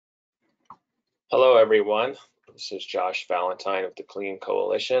Hello, everyone. This is Josh Valentine of the Clean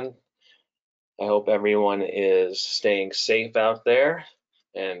Coalition. I hope everyone is staying safe out there,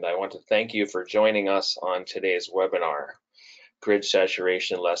 and I want to thank you for joining us on today's webinar, Grid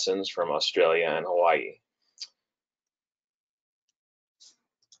Saturation Lessons from Australia and Hawaii.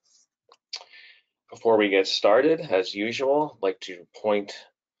 Before we get started, as usual, I'd like to point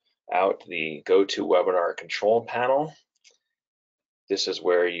out the GoToWebinar control panel. This is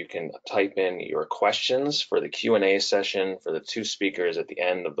where you can type in your questions for the Q&A session for the two speakers at the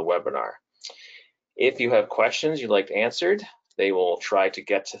end of the webinar. If you have questions you'd like answered, they will try to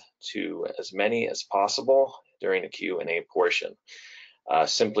get to as many as possible during the Q&A portion.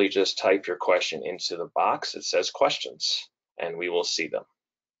 Simply just type your question into the box that says questions, and we will see them.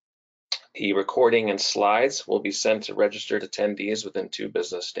 The recording and slides will be sent to registered attendees within 2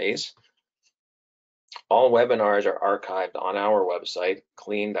 business days. All webinars are archived on our website,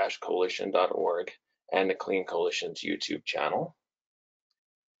 clean-coalition.org, and the Clean Coalition's YouTube channel.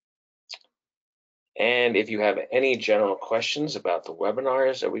 And if you have any general questions about the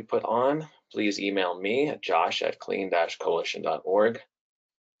webinars that we put on, please email me at josh@clean-coalition.org.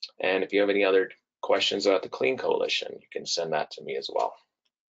 And if you have any other questions about the Clean Coalition, you can send that to me as well.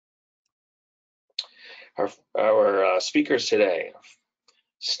 Our speakers today,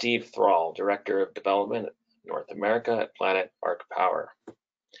 Steve Thrall, Director of Development North America at Planet Arc Power.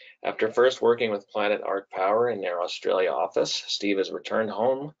 After first working with Planet Arc Power in their Australia office, Steve has returned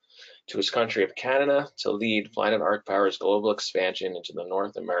home to his country of Canada to lead Planet Arc Power's global expansion into the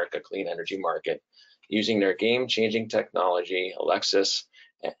North America clean energy market using their game-changing technology, Alexis,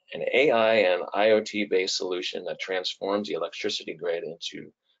 an AI and IoT-based solution that transforms the electricity grid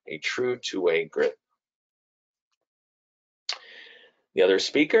into a true two-way grid. The other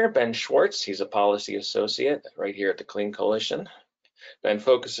speaker, Ben Schwartz, he's a policy associate right here at the Clean Coalition. Ben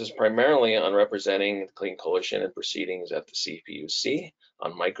focuses primarily on representing the Clean Coalition in proceedings at the CPUC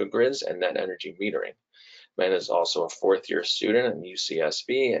on microgrids and net energy metering. Ben is also a 4th-year student at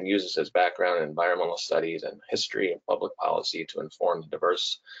UCSB and uses his background in environmental studies and history of public policy to inform the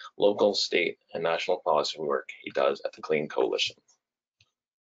diverse local, state, and national policy work he does at the Clean Coalition.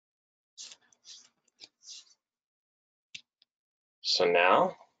 So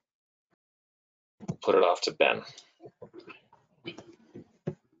now, we'll put it off to Ben.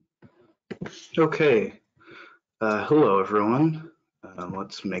 Okay, hello everyone.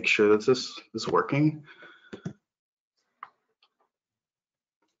 Let's make sure that this is working.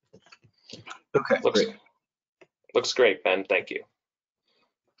 Okay, great. Looks great, Ben, thank you.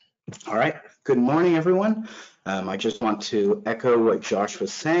 All right, good morning everyone. I just want to echo what Josh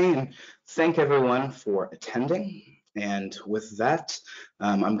was saying and thank everyone for attending. And with that,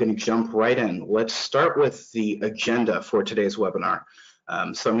 I'm going to jump right in. Let's start with the agenda for today's webinar.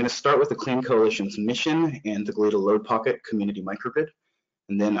 So I'm going to start with the Clean Coalition's mission and the Goleta Load Pocket Community Microgrid.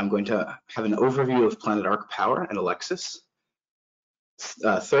 And then I'm going to have an overview of Planet Arc Power and Alexis.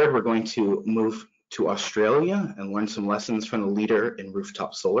 Third, we're going to move to Australia and learn some lessons from the leader in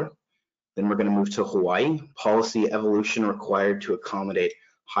rooftop solar. Then we're going to move to Hawaii, policy evolution required to accommodate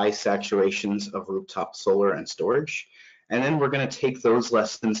high saturations of rooftop solar and storage. And then we're going to take those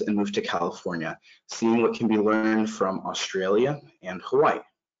lessons and move to California, seeing what can be learned from Australia and Hawaii.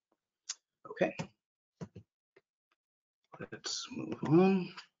 Okay, let's move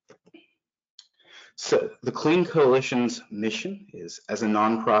on. So the Clean Coalition's mission is, as a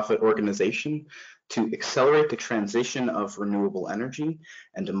nonprofit organization, to accelerate the transition of renewable energy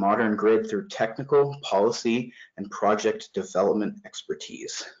and a modern grid through technical, policy, and project development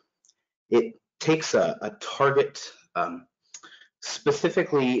expertise. It takes a target,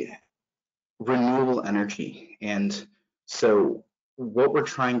 specifically renewable energy. And so what we're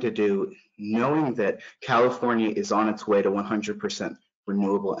trying to do, knowing that California is on its way to 100%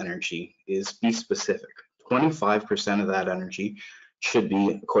 renewable energy, is be specific. 25% of that energy should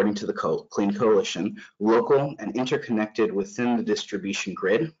be, according to the Clean Coalition, local and interconnected within the distribution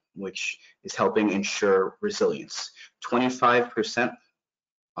grid, which is helping ensure resilience. 25%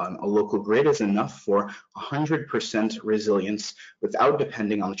 on a local grid is enough for 100% resilience without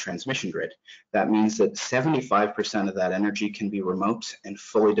depending on the transmission grid. That means that 75% of that energy can be remote and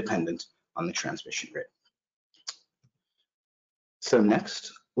fully dependent on the transmission grid. So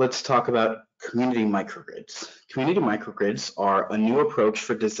next, let's talk about community microgrids. Community microgrids are a new approach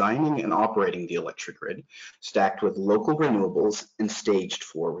for designing and operating the electric grid, stacked with local renewables and staged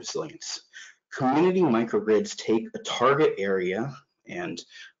for resilience. Community microgrids take a target area and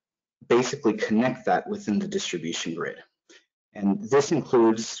basically connect that within the distribution grid. And this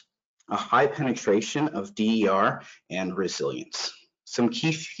includes a high penetration of DER and resilience. Some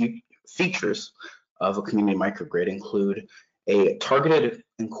key features of a community microgrid include a targeted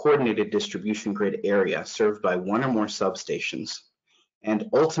and coordinated distribution grid area served by one or more substations. And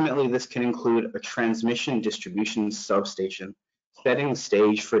ultimately, this can include a transmission distribution substation, setting the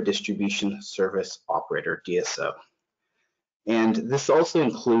stage for a distribution service operator, DSO. And this also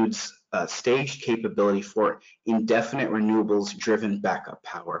includes staged capability for indefinite renewables-driven backup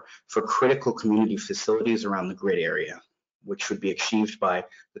power for critical community facilities around the grid area, which would be achieved by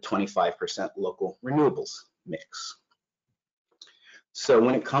the 25% local renewables mix. So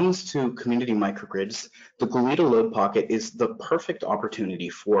when it comes to community microgrids, the Goleta load pocket is the perfect opportunity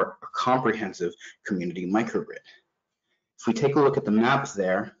for a comprehensive community microgrid. If we take a look at the map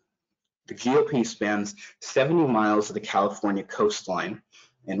there, the GOP spans 70 miles of the California coastline,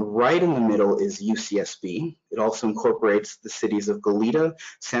 and right in the middle is UCSB. It also incorporates the cities of Goleta,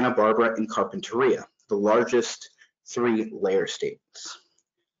 Santa Barbara, and Carpinteria, the largest three-layer states.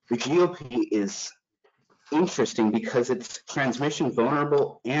 The GOP is interesting because it's transmission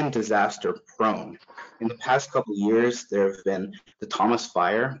vulnerable and disaster prone. In the past couple of years, there have been the Thomas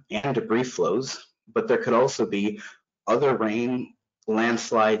Fire and debris flows, but there could also be other rain,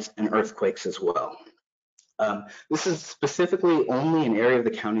 landslides, and earthquakes as well. This is specifically only an area of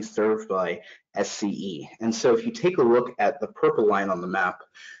the county served by SCE. And so if you take a look at the purple line on the map,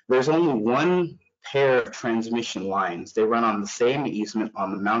 there's only one pair of transmission lines. They run on the same easement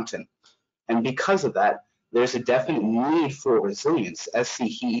on the mountain. And because of that, there's a definite need for resilience.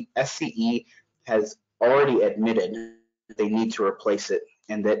 SCE has already admitted they need to replace it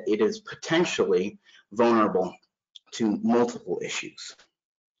and that it is potentially vulnerable to multiple issues.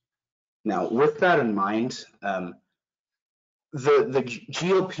 Now, with that in mind, the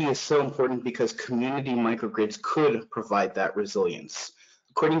GOP is so important because community microgrids could provide that resilience.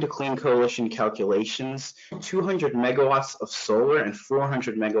 According to Clean Coalition calculations, 200 megawatts of solar and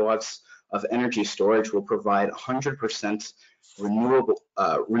 400 megawatts of energy storage will provide 100%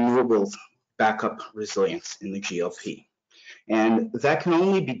 renewable backup resilience in the GLP. And that can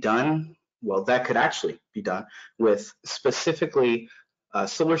only be done, well, that could actually be done with specifically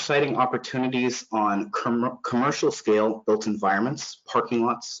solar siting opportunities on commercial scale built environments, parking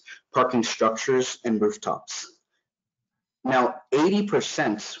lots, parking structures, and rooftops. Now,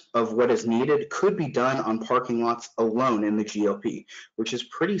 80% of what is needed could be done on parking lots alone in the GLP, which is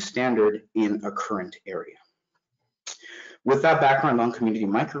pretty standard in a current area. With that background on community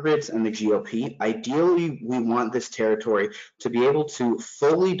microgrids and the GLP, ideally we want this territory to be able to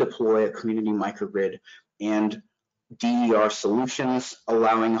fully deploy a community microgrid and DER solutions,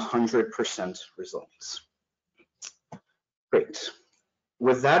 allowing 100% resilience. Great.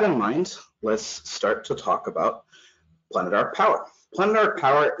 With that in mind, let's start to talk about Planet Arc Power. Planet Arc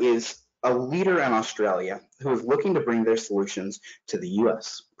Power is a leader in Australia who is looking to bring their solutions to the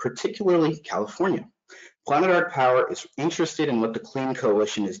US, particularly California. Planet Arc Power is interested in what the Clean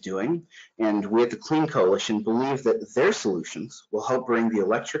Coalition is doing, and we at the Clean Coalition believe that their solutions will help bring the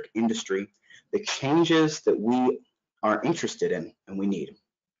electric industry the changes that we are interested in and we need.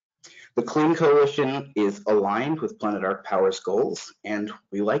 The Clean Coalition is aligned with Planet Arc Power's goals, and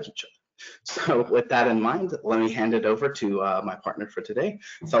we like each other. So with that in mind, let me hand it over to my partner for today,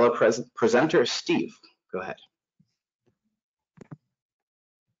 fellow presenter, Steve. Go ahead.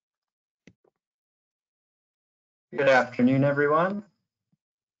 Good afternoon, everyone.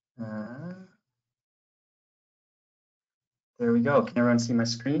 There we go. Can everyone see my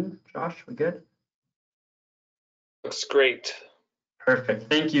screen? Josh, we good? Looks great. Perfect.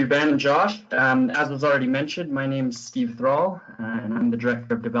 Thank you, Ben and Josh. As was already mentioned, my name is Steve Thrall, and I'm the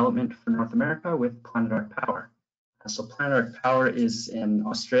Director of Development for North America with Planet Arc Power. So Planet Arc Power is an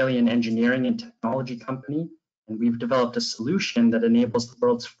Australian engineering and technology company, and we've developed a solution that enables the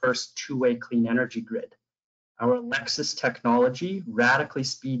world's first two-way clean energy grid. Our Alexis technology radically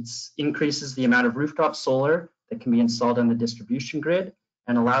increases the amount of rooftop solar that can be installed on the distribution grid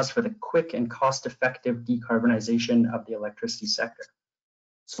and allows for the quick and cost-effective decarbonization of the electricity sector.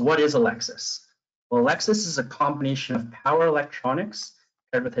 So what is Alexis? Well, Alexis is a combination of power electronics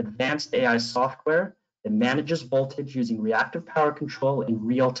paired with advanced AI software that manages voltage using reactive power control in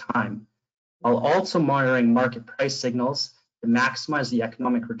real time, while also monitoring market price signals to maximize the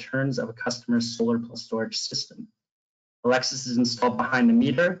economic returns of a customer's solar+storage system. Alexis is installed behind the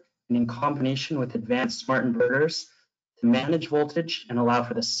meter and in combination with advanced smart inverters to manage voltage and allow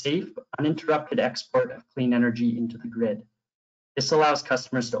for the safe, uninterrupted export of clean energy into the grid. This allows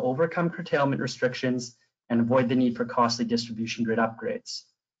customers to overcome curtailment restrictions and avoid the need for costly distribution grid upgrades.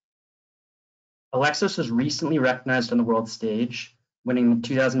 Alexis was recently recognized on the world stage, winning the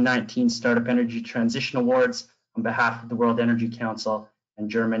 2019 Startup Energy Transition Awards on behalf of the World Energy Council and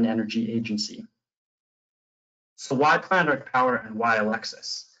German Energy Agency. So why Planet Arc Power and why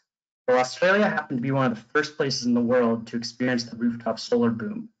Alexis? Well, Australia happened to be one of the first places in the world to experience the rooftop solar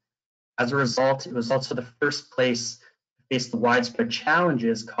boom. As a result, it was also the first place to face the widespread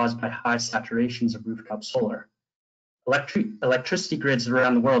challenges caused by high saturations of rooftop solar. Electricity grids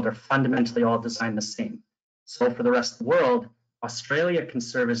around the world are fundamentally all designed the same. So for the rest of the world, Australia can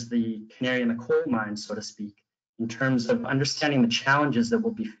serve as the canary in the coal mine, so to speak, in terms of understanding the challenges that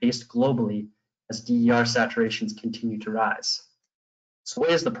will be faced globally as DER saturations continue to rise. So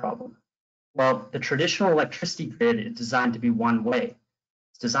what is the problem? Well, the traditional electricity grid is designed to be one way.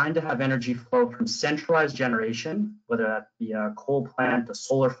 It's designed to have energy flow from centralized generation, whether that be a coal plant, a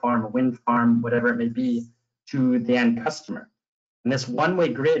solar farm, a wind farm, whatever it may be, to the end customer. And this one-way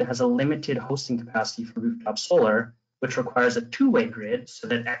grid has a limited hosting capacity for rooftop solar, which requires a two-way grid so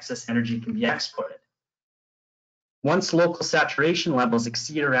that excess energy can be exported. Once local saturation levels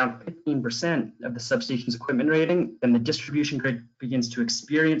exceed around 15% of the substation's equipment rating, then the distribution grid begins to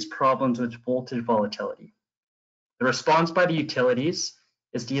experience problems with voltage volatility. The response by the utilities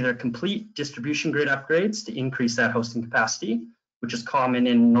is to either complete distribution grid upgrades to increase that hosting capacity, which is common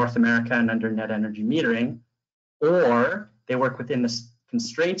in North America and under net energy metering, or they work within the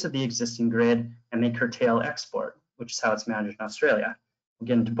constraints of the existing grid and they curtail export, which is how it's managed in Australia. We'll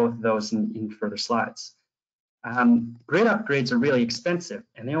get into both of those in further slides. Grid upgrades are really expensive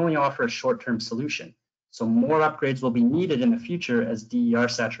and they only offer a short-term solution. So more upgrades will be needed in the future as DER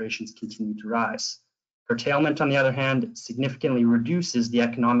saturations continue to rise. Curtailment, on the other hand, significantly reduces the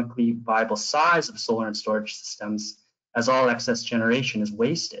economically viable size of solar and storage systems as all excess generation is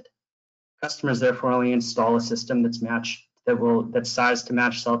wasted. Customers therefore only install a system that's sized to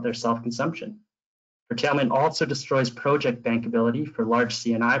match their self-consumption. Curtailment also destroys project bankability for large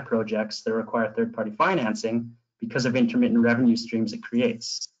C&I projects that require third-party financing because of intermittent revenue streams it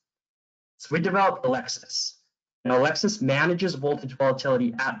creates. So we developed Alexis. Now, Alexis manages voltage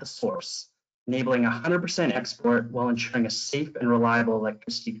volatility at the source, enabling 100% export while ensuring a safe and reliable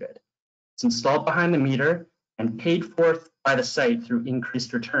electricity grid. It's installed behind the meter and paid for by the site through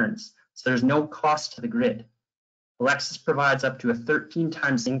increased returns, so there's no cost to the grid. Alexis provides up to a 13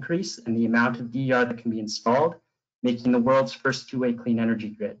 times increase in the amount of DER that can be installed, making the world's first two-way clean energy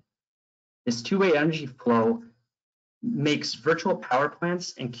grid. This two-way energy flow makes virtual power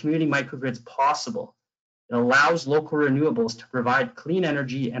plants and community microgrids possible. It allows local renewables to provide clean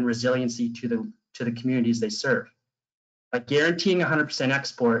energy and resiliency to the communities they serve. By guaranteeing 100%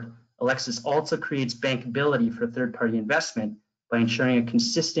 export, Alexis also creates bankability for third-party investment by ensuring a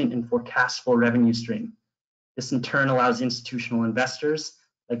consistent and forecastable revenue stream. This in turn allows institutional investors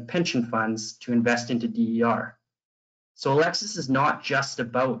like pension funds to invest into DER. So Alexis is not just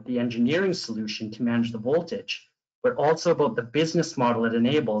about the engineering solution to manage the voltage, but also about the business model it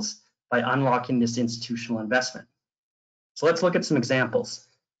enables by unlocking this institutional investment. So let's look at some examples.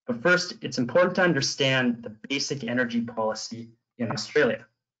 But first, it's important to understand the basic energy policy in Australia.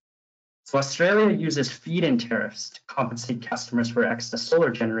 So Australia uses feed-in tariffs to compensate customers for excess solar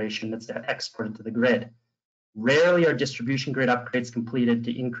generation that's exported to the grid. Rarely are distribution grid upgrades completed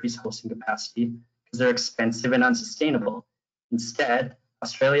to increase hosting capacity because they're expensive and unsustainable. Instead,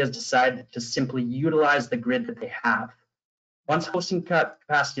 Australia has decided to simply utilize the grid that they have. Once hosting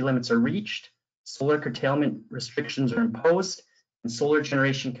capacity limits are reached, solar curtailment restrictions are imposed, and solar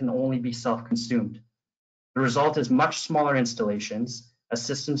generation can only be self-consumed. The result is much smaller installations, as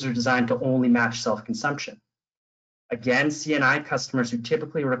systems are designed to only match self-consumption. Again, C&I customers who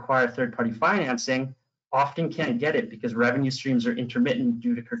typically require third-party financing often can't get it because revenue streams are intermittent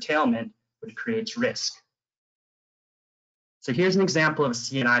due to curtailment, which creates risk. So here's an example of a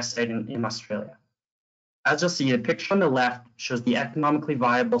C&I site in Australia. As you'll see, the picture on the left shows the economically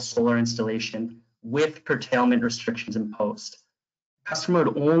viable solar installation with curtailment restrictions imposed. The customer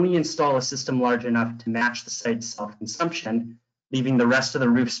would only install a system large enough to match the site's self-consumption, leaving the rest of the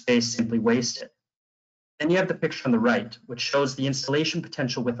roof space simply wasted. Then you have the picture on the right, which shows the installation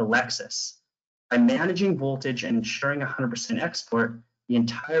potential with Alexis. By managing voltage and ensuring 100% export, the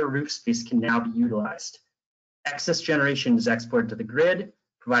entire roof space can now be utilized. Excess generation is exported to the grid,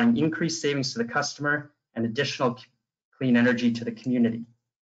 providing increased savings to the customer and additional clean energy to the community.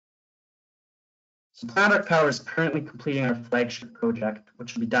 So Planet Arc Power is currently completing our flagship project,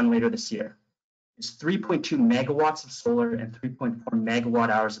 which will be done later this year. It's 3.2 megawatts of solar and 3.4 megawatt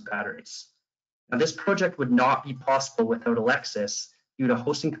hours of batteries. Now, this project would not be possible without Alexis due to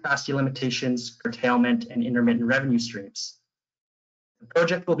hosting capacity limitations, curtailment, and intermittent revenue streams. The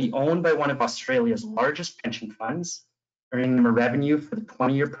project will be owned by one of Australia's largest pension funds, earning them a revenue for the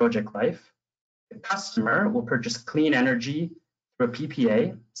 20-year project life. The customer will purchase clean energy through a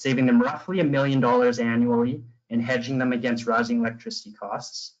PPA, saving them roughly $1 million annually and hedging them against rising electricity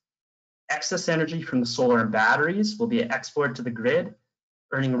costs. Excess energy from the solar and batteries will be exported to the grid,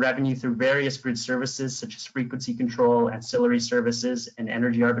 earning revenue through various grid services such as frequency control, ancillary services, and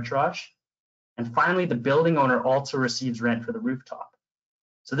energy arbitrage. And finally, the building owner also receives rent for the rooftop.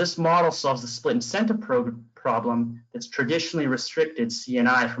 So this model solves the split incentive problem that's traditionally restricted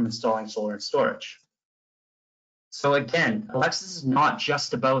C&I from installing solar and storage. So again, Alexis is not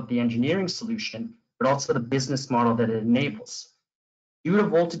just about the engineering solution, but also the business model that it enables. Due to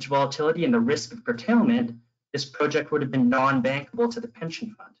voltage volatility and the risk of curtailment, this project would have been non-bankable to the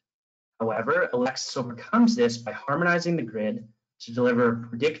pension fund. However, Alexis overcomes this by harmonizing the grid to deliver a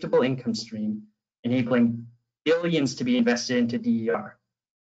predictable income stream, enabling billions to be invested into DER.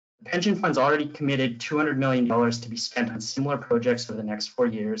 The pension fund's already committed $200 million to be spent on similar projects over the next 4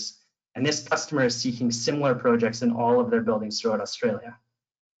 years, and this customer is seeking similar projects in all of their buildings throughout Australia.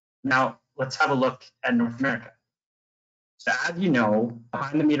 Now, let's have a look at North America. So as you know,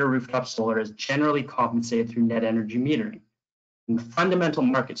 behind-the-meter rooftop solar is generally compensated through net energy metering. And the fundamental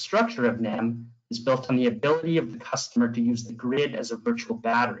market structure of NEM is built on the ability of the customer to use the grid as a virtual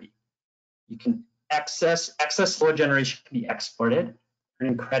battery. You can excess solar generation can be exported,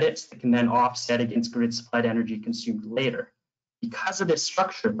 earning credits that can then offset against grid-supplied energy consumed later. Because of this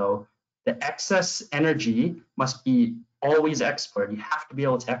structure, though, the excess energy must be always exported. You have to be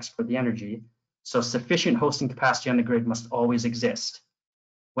able to export the energy. So sufficient hosting capacity on the grid must always exist.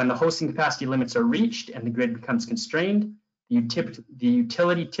 When the hosting capacity limits are reached and the grid becomes constrained, the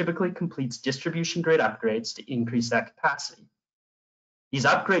utility typically completes distribution grid upgrades to increase that capacity. These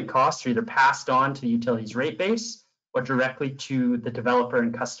upgrade costs are either passed on to the utility's rate base or directly to the developer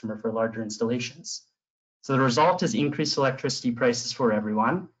and customer for larger installations. So the result is increased electricity prices for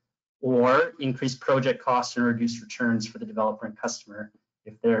everyone, or increased project costs and reduced returns for the developer and customer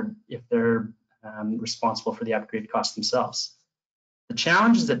if they're responsible for the upgrade costs themselves. The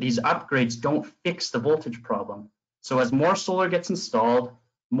challenge is that these upgrades don't fix the voltage problem. So as more solar gets installed,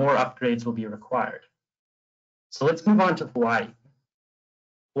 more upgrades will be required. So let's move on to Hawaii.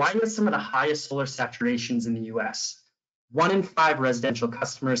 Hawaii has some of the highest solar saturations in the US. 1 in 5 residential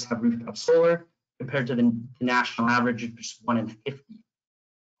customers have rooftop solar, compared to the national average of just 1 in 50.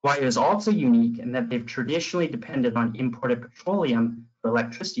 Hawaii is also unique in that they've traditionally depended on imported petroleum for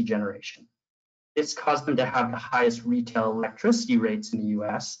electricity generation. This caused them to have the highest retail electricity rates in the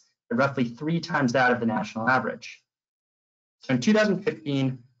US, at roughly 3 times that of the national average. So in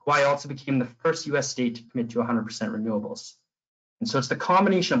 2015, Hawaii also became the first US state to commit to 100% renewables. And so it's the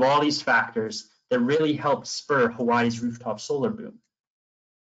combination of all these factors that really helped spur Hawaii's rooftop solar boom.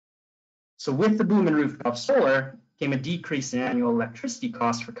 So with the boom in rooftop solar came a decrease in annual electricity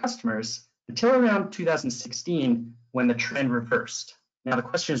costs for customers until around 2016, when the trend reversed. Now the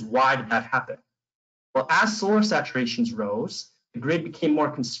question is, why did that happen? Well, as solar saturations rose, the grid became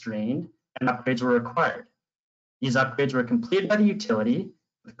more constrained and upgrades were required. These upgrades were completed by the utility,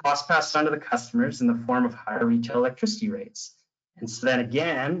 with costs passed on to the customers in the form of higher retail electricity rates. And so then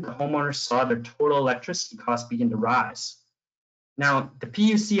again, the homeowners saw their total electricity costs begin to rise. Now, the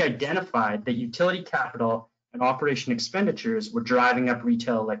PUC identified that utility capital and operation expenditures were driving up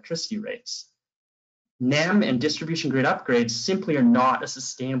retail electricity rates. NEM and distribution grid upgrades simply are not a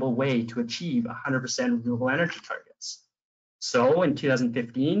sustainable way to achieve 100% renewable energy targets. So in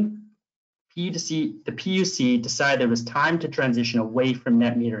 2015, the PUC decided it was time to transition away from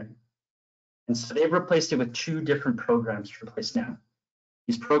net metering. And so they've replaced it with 2 different programs to replace NEM.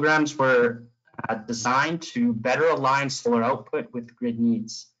 These programs were designed to better align solar output with grid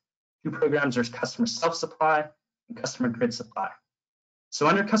needs. 2 programs are customer self-supply and customer grid supply. So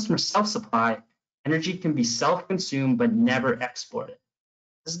under customer self-supply, energy can be self-consumed but never exported.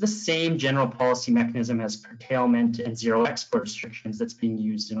 This is the same general policy mechanism as curtailment and zero export restrictions that's being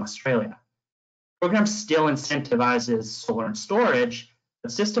used in Australia. The program still incentivizes solar and storage,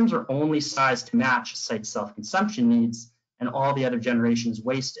 but systems are only sized to match a site's self-consumption needs, and all the other generation is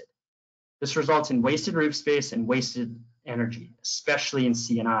wasted. This results in wasted roof space and wasted energy, especially in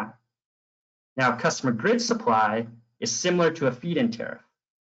C&I. Now, customer grid supply is similar to a feed-in tariff,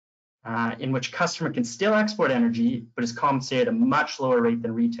 in which customer can still export energy, but is compensated at a much lower rate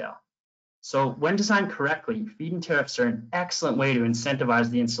than retail. So when designed correctly, feed-in tariffs are an excellent way to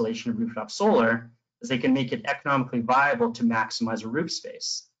incentivize the installation of rooftop solar, as they can make it economically viable to maximize a roof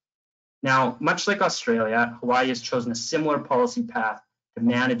space. Now, much like Australia, Hawaii has chosen a similar policy path to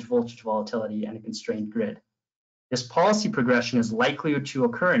manage voltage volatility and a constrained grid. This policy progression is likely to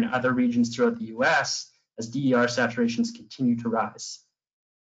occur in other regions throughout the US as DER saturations continue to rise.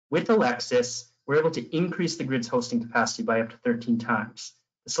 With Alexis, we're able to increase the grid's hosting capacity by up to 13 times.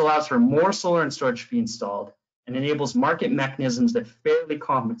 This allows for more solar and storage to be installed and enables market mechanisms that fairly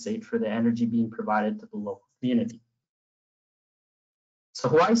compensate for the energy being provided to the local community. So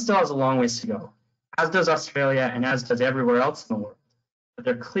Hawaii still has a long ways to go, as does Australia and as does everywhere else in the world. But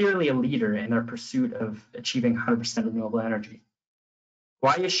they're clearly a leader in their pursuit of achieving 100% renewable energy.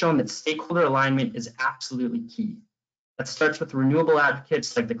 Hawaii has shown that stakeholder alignment is absolutely key. That starts with renewable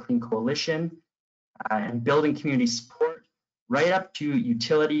advocates like the Clean Coalition and building community support, right up to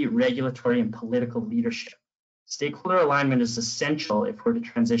utility, regulatory, and political leadership. Stakeholder alignment is essential if we're to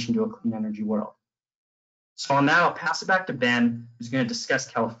transition to a clean energy world. So I'll now pass it back to Ben, who's going to discuss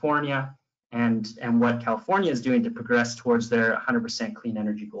California and what California is doing to progress towards their 100% clean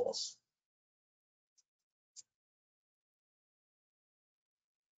energy goals.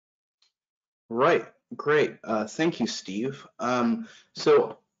 Right, great. Thank you, Steve.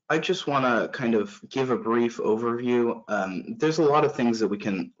 So I just want to kind of give a brief overview. There's a lot of things that we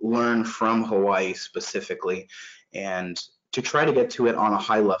can learn from Hawaii specifically, and to try to get to it on a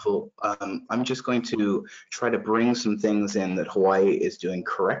high level, I'm just going to try to bring some things in that Hawaii is doing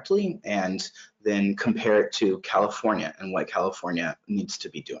correctly and then compare it to California and what California needs to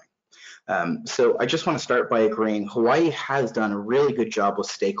be doing. So I just want to start by agreeing Hawaii has done a really good job with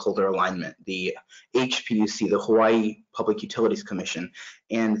stakeholder alignment. The HPUC, the Hawaii Public Utilities Commission,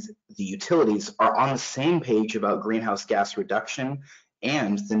 and the utilities are on the same page about greenhouse gas reduction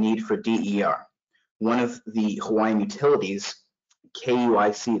and the need for DER. One of the Hawaiian utilities,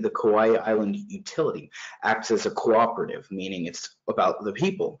 KUIC, the Kauai Island Utility, acts as a cooperative, meaning it's about the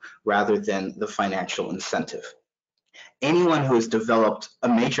people rather than the financial incentive. Anyone who has developed a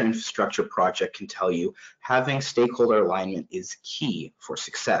major infrastructure project can tell you having stakeholder alignment is key for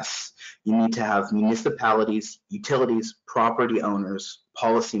success. You need to have municipalities, utilities, property owners,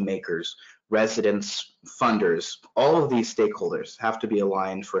 policymakers, residents, funders, all of these stakeholders have to be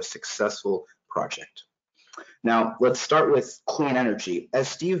aligned for a successful project. Now, let's start with clean energy. As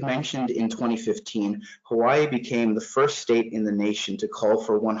Steve mentioned, in 2015, Hawaii became the first state in the nation to call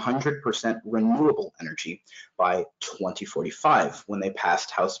for 100% renewable energy by 2045 when they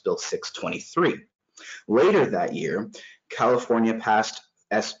passed House Bill 623. Later that year, California passed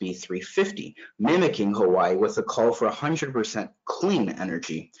SB 350, mimicking Hawaii with a call for 100% clean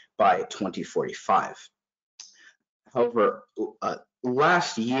energy by 2045. However,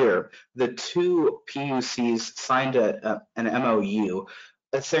 last year, the two PUCs signed an MOU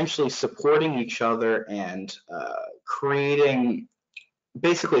essentially supporting each other and creating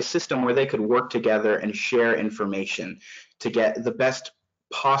basically a system where they could work together and share information to get the best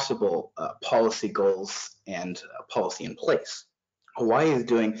possible policy goals and policy in place. Hawaii is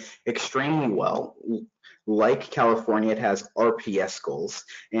doing extremely well. Like California, it has RPS goals,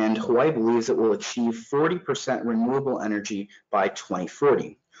 and Hawaii believes it will achieve 40% renewable energy by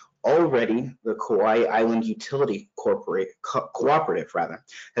 2040. Already, the Kauai Island Utility Cooperative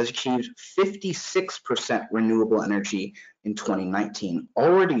has achieved 56% renewable energy in 2019,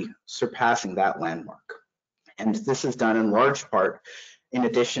 already surpassing that landmark. And this is done in large part in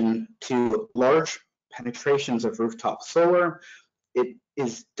addition to large penetrations of rooftop solar. It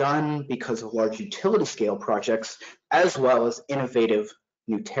is done because of large utility scale projects, as well as innovative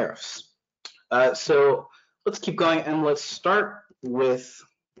new tariffs. So let's keep going, and let's start with,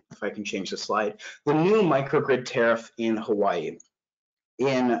 if I can change the slide, the new microgrid tariff in Hawaii.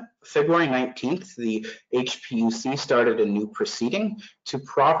 In February 19th, the HPUC started a new proceeding to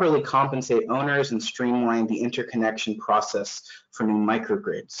properly compensate owners and streamline the interconnection process for new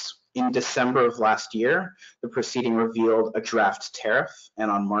microgrids. In December of last year, the proceeding revealed a draft tariff,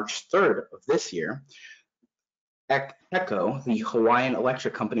 and on March 3rd of this year, HECO, the Hawaiian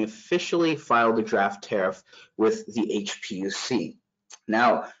Electric Company, officially filed a draft tariff with the HPUC.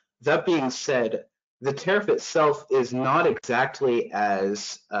 Now, that being said, the tariff itself is not exactly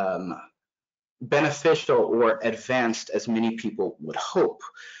as beneficial or advanced as many people would hope.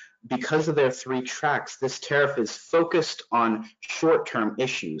 Because of their three tracks, this tariff is focused on short-term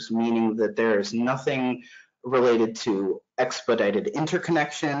issues, meaning that there is nothing related to expedited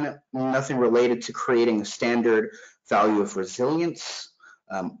interconnection, nothing related to creating a standard value of resilience.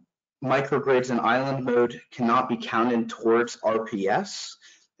 Microgrids in island mode cannot be counted towards RPS,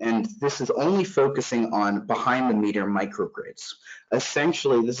 and this is only focusing on behind-the-meter microgrids.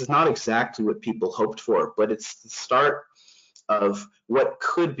 Essentially, this is not exactly what people hoped for, but it's the start of what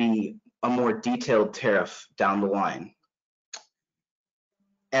could be a more detailed tariff down the line.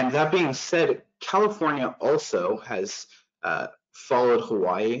 And that being said, California also has followed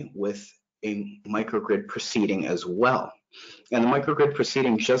Hawaii with a microgrid proceeding as well. And the microgrid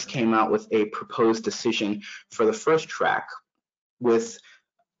proceeding just came out with a proposed decision for the first track with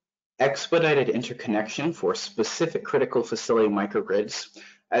expedited interconnection for specific critical facility microgrids,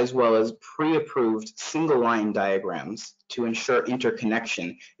 as well as pre-approved single line diagrams to ensure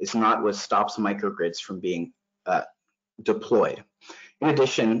interconnection is not what stops microgrids from being deployed. In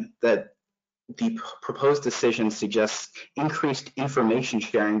addition, that the proposed decision suggests increased information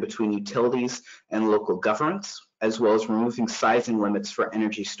sharing between utilities and local governments, as well as removing sizing limits for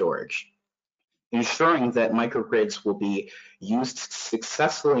energy storage, ensuring that microgrids will be used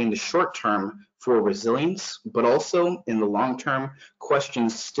successfully in the short term for resilience, but also in the long term,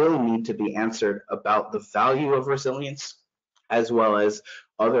 questions still need to be answered about the value of resilience, as well as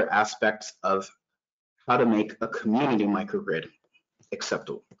other aspects of how to make a community microgrid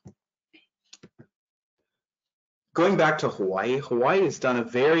acceptable. Going back to Hawaii, Hawaii has done a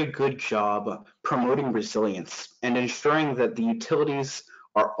very good job promoting resilience and ensuring that the utilities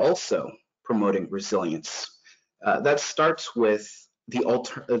are also promoting resilience. That starts with the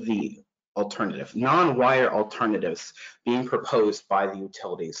alternative, non-wire alternatives being proposed by the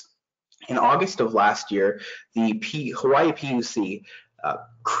utilities. In August of last year, the Hawaii PUC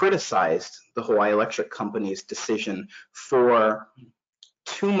criticized the Hawaii Electric Company's decision for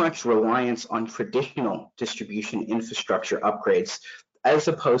too much reliance on traditional distribution infrastructure upgrades as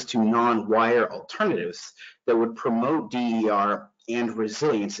opposed to non-wire alternatives that would promote DER and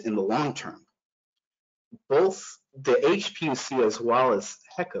resilience in the long term. Both the HPUC as well as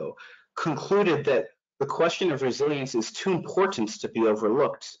HECO concluded that the question of resilience is too important to be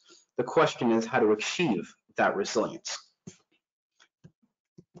overlooked. The question is how to achieve that resilience.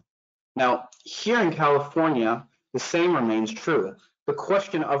 Now, here in California, the same remains true. The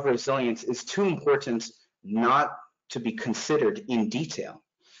question of resilience is too important not to be considered in detail.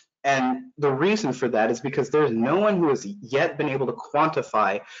 And the reason for that is because there's no one who has yet been able to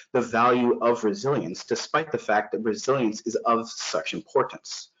quantify the value of resilience, despite the fact that resilience is of such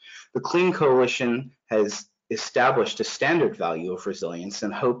importance. The Clean Coalition has established a standard value of resilience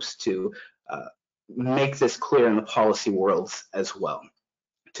and hopes to make this clear in the policy worlds as well.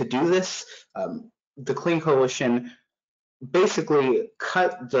 To do this, the Clean Coalition basically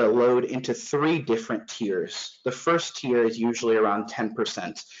cut the load into 3 different tiers. The first tier is usually around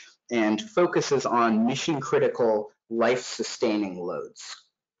 10% and focuses on mission-critical, life-sustaining loads.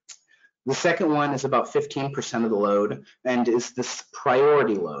 The second one is about 15% of the load and is this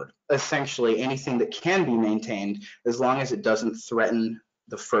priority load, essentially anything that can be maintained as long as it doesn't threaten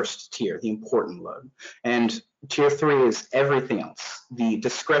the first tier, the important load. And tier 3 is everything else. The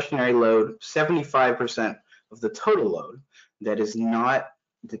discretionary load, 75% of the total load that is not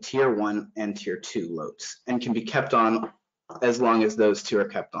the tier 1 and tier 2 loads and can be kept on as long as those 2 are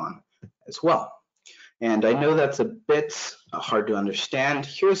kept on as well. And I know that's a bit hard to understand.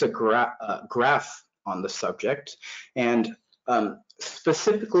 Here's a graph on the subject. And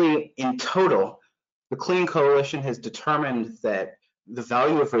specifically in total, the Clean Coalition has determined that the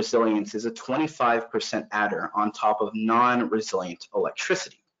value of resilience is a 25% adder on top of non-resilient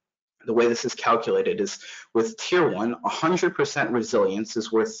electricity. The way this is calculated is with tier 1, 100% resilience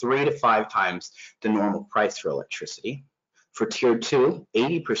is worth 3 to 5 times the normal price for electricity. For tier 2,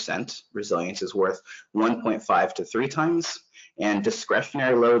 80% resilience is worth 1.5 to 3 times, and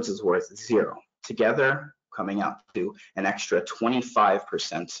discretionary loads is worth 0. Together, coming out to an extra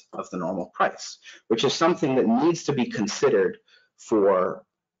 25% of the normal price, which is something that needs to be considered for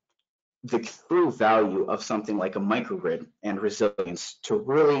the true value of something like a microgrid and resilience to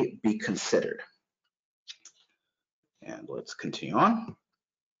really be considered. And let's continue on.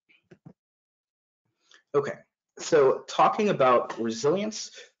 Okay, so talking about resilience,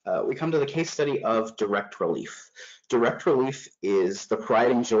 we come to the case study of Direct Relief. Direct Relief is the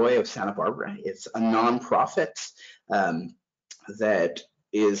pride and joy of Santa Barbara. It's a nonprofit that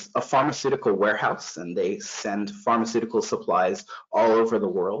is a pharmaceutical warehouse, and they send pharmaceutical supplies all over the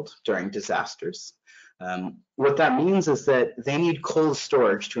world during disasters. What that means is that they need cold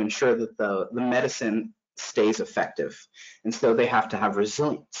storage to ensure that the medicine stays effective, and so they have to have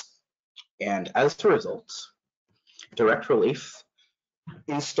resilience. And as a result, Direct Relief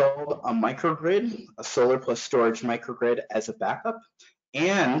installed a microgrid, a solar+storage microgrid as a backup,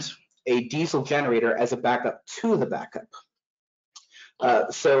 and a diesel generator as a backup to the backup.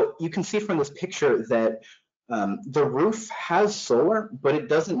 So you can see from this picture that the roof has solar, but it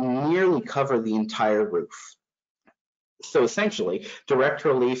doesn't nearly cover the entire roof. So essentially, Direct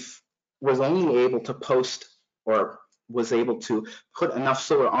Relief was only able to put enough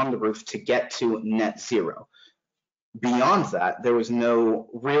solar on the roof to get to net zero. Beyond that, there was no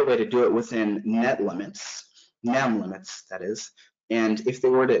real way to do it within net limits. NEM limits, that is. And if they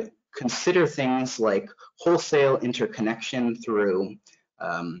were to consider things like wholesale interconnection through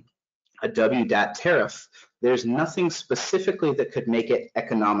a WDAT tariff, there's nothing specifically that could make it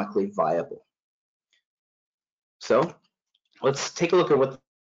economically viable. So let's take a look at what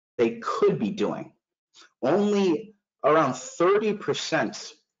they could be doing. Only around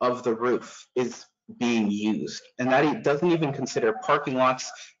 30% of the roof is being used, and that doesn't even consider parking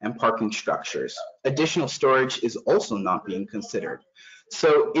lots and parking structures. Additional storage is also not being considered.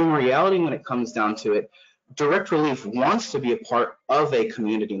 So in reality, when it comes down to it, Direct Relief wants to be a part of a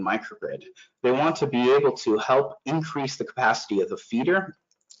community microgrid. They want to be able to help increase the capacity of the feeder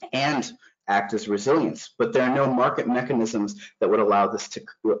and act as resilience, but there are no market mechanisms that would allow this to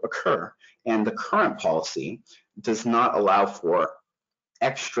occur. And the current policy does not allow for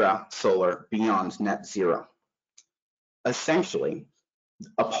extra solar beyond net zero. Essentially,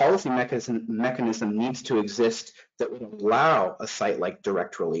 a policy mechanism needs to exist that would allow a site like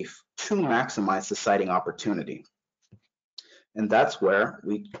Direct Relief to maximize the siting opportunity. And that's where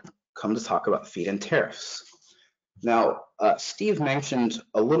we come to talk about feed-in tariffs. Now, Steve mentioned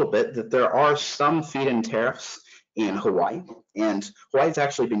a little bit that there are some feed-in tariffs in Hawaii, and Hawaii's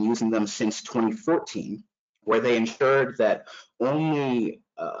actually been using them since 2014, where they ensured that only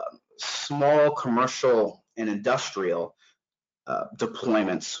small commercial and industrial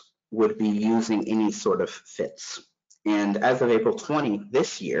deployments would be using any sort of FITs. And as of April 20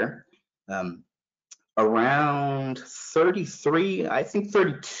 this year, around 33, I think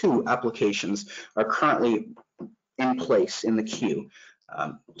 32 applications are currently in place in the queue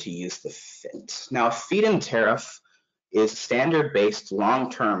to use the FIT. Now, a feed-in tariff is standard-based,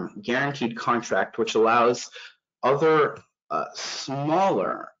 long-term, guaranteed contract, which allows other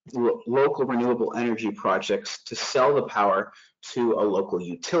smaller local renewable energy projects to sell the power to a local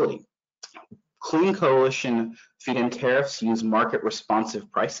utility. Clean Coalition feed-in tariffs use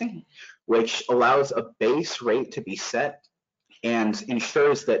market-responsive pricing, which allows a base rate to be set and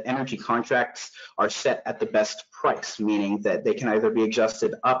ensures that energy contracts are set at the best price, meaning that they can either be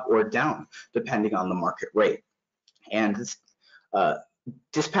adjusted up or down depending on the market rate. And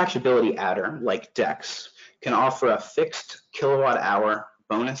dispatchability adder, like DEX, can offer a fixed kilowatt hour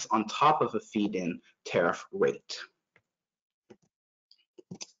bonus on top of a feed-in tariff rate.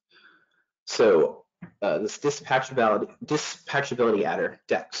 So this dispatchability adder,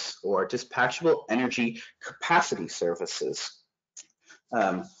 DEX, or dispatchable energy capacity services,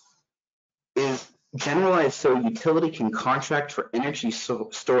 is generalized so utility can contract for energy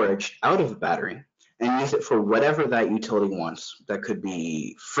storage out of a battery and use it for whatever that utility wants. That could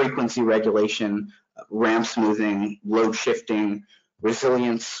be frequency regulation, ramp smoothing, load shifting,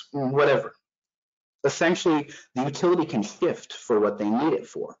 resilience, whatever. Essentially, the utility can shift for what they need it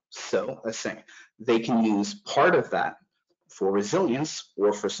for. So they can use part of that for resilience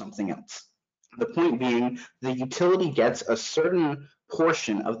or for something else. The point being, the utility gets a certain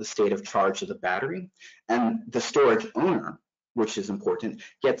portion of the state of charge of the battery, and the storage owner, which is important,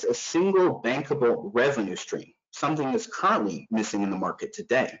 gets a single bankable revenue stream, something that's currently missing in the market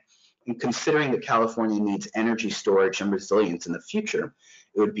today. And considering that California needs energy storage and resilience in the future,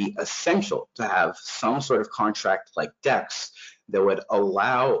 it would be essential to have some sort of contract like DEX that would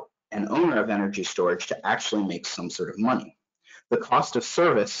allow an owner of energy storage to actually make some sort of money. The cost of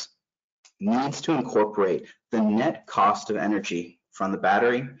service needs to incorporate the net cost of energy from the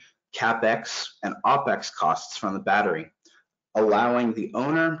battery, CapEx and OpEx costs from the battery, allowing the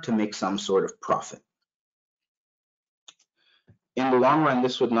owner to make some sort of profit. In the long run,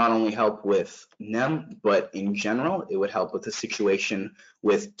 this would not only help with NEM, but in general, it would help with the situation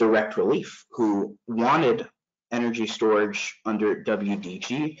with Direct Relief, who wanted energy storage under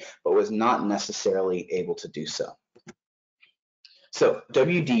WDG, but was not necessarily able to do so. So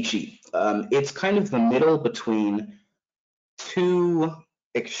WDG, it's kind of the middle between two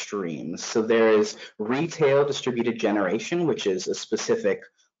extremes. So there is retail distributed generation, which is a specific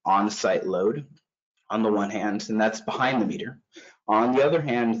on-site load on the one hand, and that's behind the meter. On the other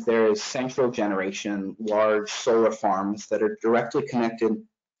hand, there is central generation, large solar farms that are directly connected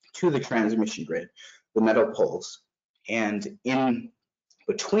to the transmission grid, the metal poles. And in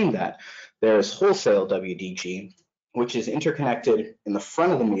between that, there's wholesale WDG, which is interconnected in the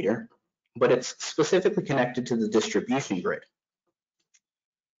front of the meter, but it's specifically connected to the distribution grid.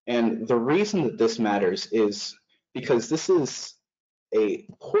 And the reason that this matters is because this is a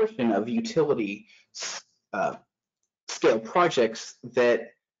portion of utility scale projects that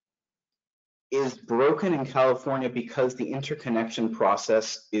is broken in California because the interconnection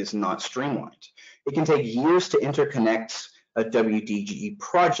process is not streamlined. It can take years to interconnect a WDG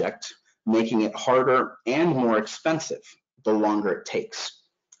project making it harder and more expensive the longer it takes.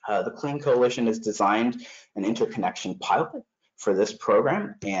 The Clean Coalition has designed an interconnection pilot for this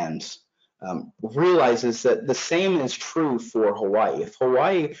program and realizes that the same is true for Hawaii. If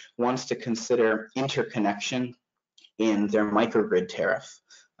Hawaii wants to consider interconnection in their microgrid tariff,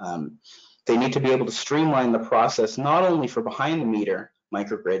 they need to be able to streamline the process not only for behind the meter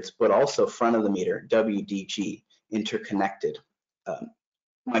microgrids, but also front of the meter, WDG, interconnected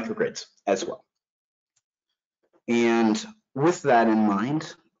microgrids as well. And with that in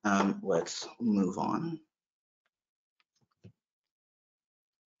mind, let's move on.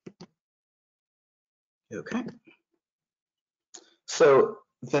 Okay. So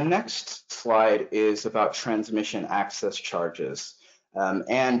the next slide is about transmission access charges.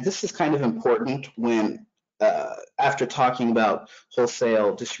 And this is kind of important when, after talking about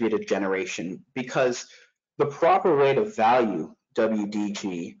wholesale distributed generation, because the proper way to value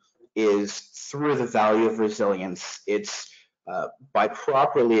WDG is through the value of resilience. It's by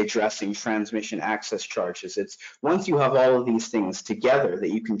properly addressing transmission access charges. It's once you have all of these things together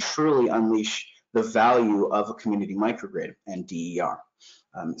that you can truly unleash the value of a community microgrid and DER.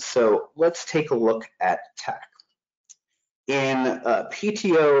 So let's take a look at TAC. In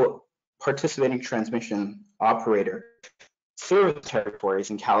PTO, participating transmission operator service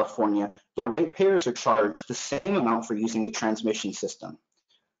territories in California, the ratepayers are charged the same amount for using the transmission system,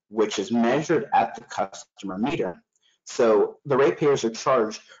 which is measured at the customer meter. So the ratepayers are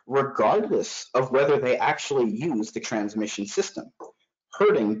charged regardless of whether they actually use the transmission system,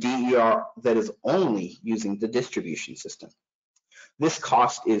 hurting DER that is only using the distribution system. This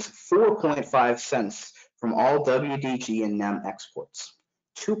cost is 4.5 cents from all WDG and NEM exports,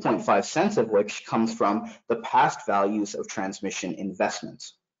 2.5 cents of which comes from the past values of transmission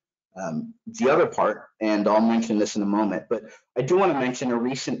investments. The other part, and I'll mention this in a moment, but I do want to mention a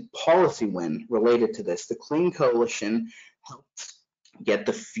recent policy win related to this. The Clean Coalition helped get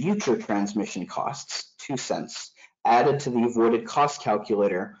the future transmission costs, 2 cents, added to the avoided cost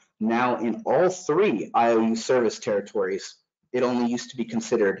calculator now in all 3 IOU service territories. It only used to be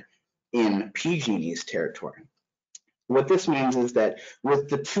considered in PG&E's territory. What this means is that with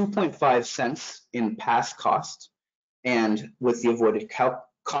the 2.5 cents in past cost and with the avoided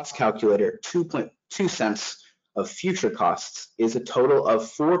cost calculator, 2.2 cents of future costs is a total of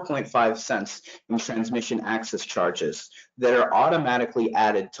 4.5 cents in transmission access charges that are automatically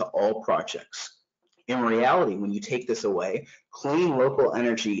added to all projects. In reality, when you take this away, clean local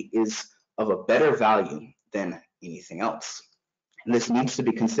energy is of a better value than anything else. And this needs to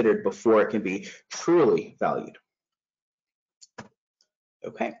be considered before it can be truly valued.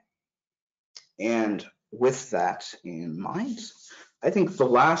 Okay. And with that in mind, I think the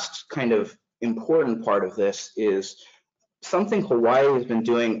last kind of important part of this is something Hawaii has been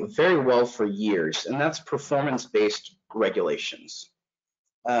doing very well for years, and that's performance-based regulations.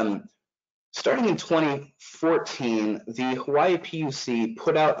 Starting in 2014, the Hawaii PUC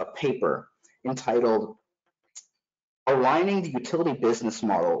put out a paper entitled Aligning the Utility Business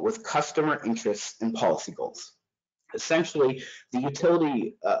Model with Customer Interests and Policy Goals. Essentially, the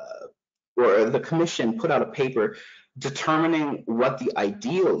utility or the commission put out a paper determining what the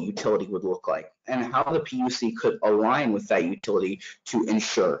ideal utility would look like and how the PUC could align with that utility to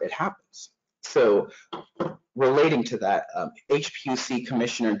ensure it happens. So relating to that, HPUC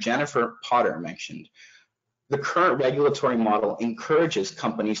Commissioner Jennifer Potter mentioned, the current regulatory model encourages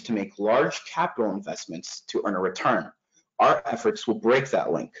companies to make large capital investments to earn a return. Our efforts will break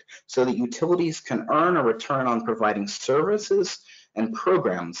that link so that utilities can earn a return on providing services and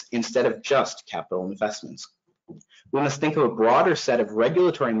programs instead of just capital investments. We must think of a broader set of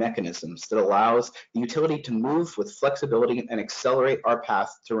regulatory mechanisms that allows the utility to move with flexibility and accelerate our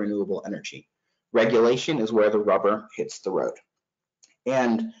path to renewable energy. Regulation is where the rubber hits the road.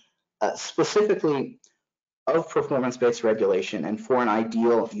 And specifically of performance-based regulation and for an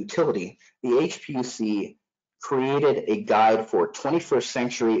ideal utility, the HPUC created a guide for 21st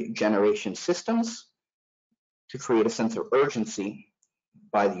century generation systems to create a sense of urgency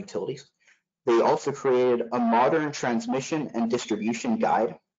by the utilities. They also created a modern transmission and distribution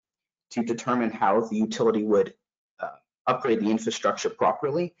guide to determine how the utility would upgrade the infrastructure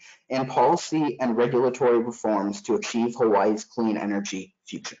properly, and policy and regulatory reforms to achieve Hawaii's clean energy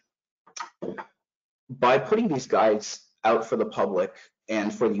future. By putting these guides out for the public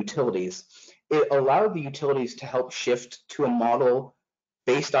and for the utilities, it allowed the utilities to help shift to a model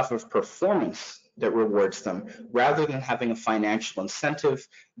based off of performance that rewards them, rather than having a financial incentive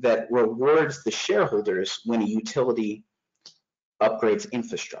that rewards the shareholders when a utility upgrades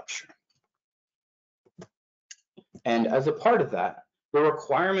infrastructure. And as a part of that, The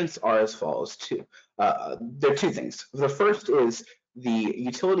requirements are as follows too. There are two things. The first is the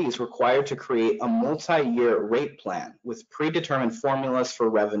utility is required to create a multi-year rate plan with predetermined formulas for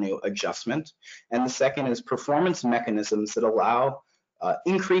revenue adjustment. And the second is performance mechanisms that allow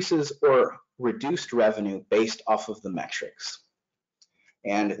increases or reduced revenue based off of the metrics.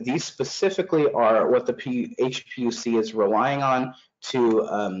 And these specifically are what the HPUC is relying on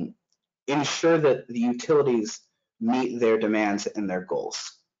to ensure that the utilities meet their demands and their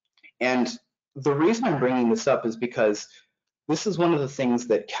goals. And the reason I'm bringing this up is because this is one of the things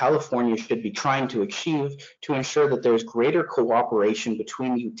that California should be trying to achieve to ensure that there's greater cooperation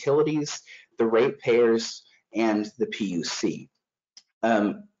between utilities, the ratepayers, and the PUC.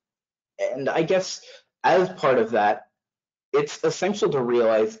 And I guess as part of that, it's essential to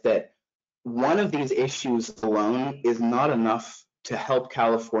realize that one of these issues alone is not enough to help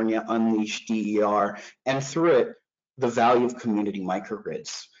California unleash DER and through it, the value of community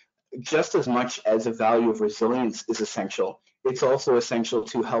microgrids. Just as much as a value of resilience is essential, it's also essential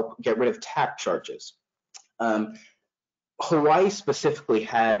to help get rid of tax charges. Hawaii specifically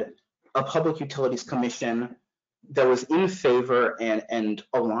had a Public Utilities Commission that was in favor and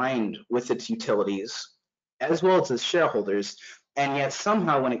aligned with its utilities, as well as its shareholders, and yet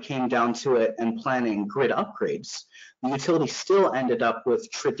somehow when it came down to it and planning grid upgrades, the utility still ended up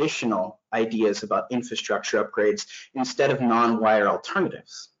with traditional ideas about infrastructure upgrades instead of non-wire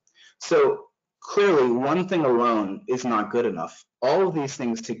alternatives. So clearly, one thing alone is not good enough. All of these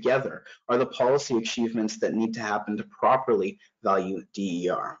things together are the policy achievements that need to happen to properly value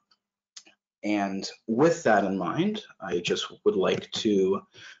DER. And with that in mind, I just would like to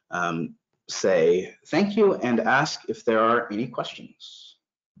say thank you and ask if there are any questions.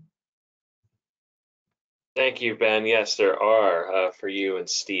 Thank you, Ben. Yes, there are for you and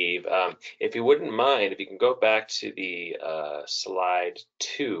Steve. If you wouldn't mind, if you can go back to the slide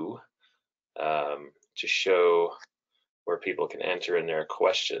 2 to show where people can enter in their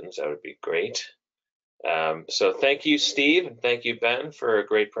questions, that would be great. So thank you, Steve, and thank you, Ben, for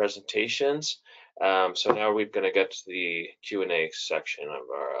great presentations. So now we're going to get to the Q&A section of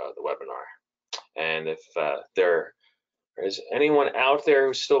our the webinar. And if there is anyone out there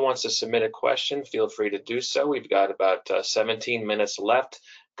who still wants to submit a question, feel free to do so. We've got about 17 minutes left.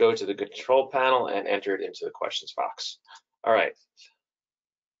 Go to the control panel and enter it into the questions box. All right.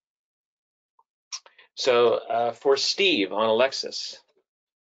 So for Steve on Alexis,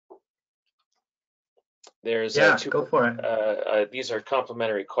 there's go for it. These are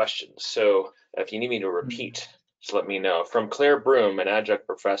complementary questions. So if you need me to repeat, just let me know. From Claire Broom, an adjunct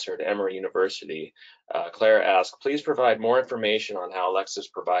professor at Emory University, Claire asked, please provide more information on how Alexis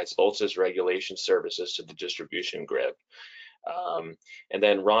provides voltage regulation services to the distribution grid. And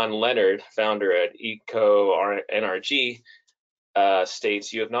then Ron Leonard, founder at EcoNRG,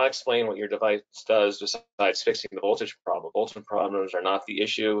 states, you have not explained what your device does besides fixing the voltage problem. Voltage problems are not the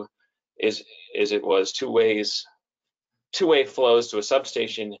issue. It was two-way flows to a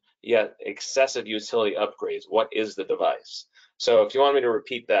substation, yet excessive utility upgrades. What is the device? So if you want me to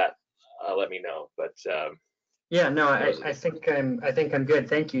repeat that, let me know. But yeah, no, I think I'm good.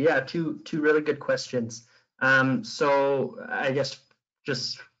 Thank you. Yeah, two really good questions. So I guess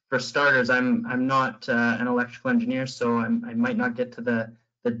just for starters, I'm not an electrical engineer, so I might not get to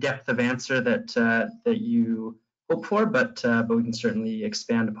the depth of answer that you hope for, but we can certainly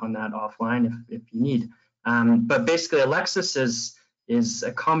expand upon that offline if you need. But basically, Alexis is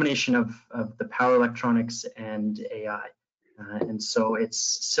a combination of the power electronics and AI. And so it's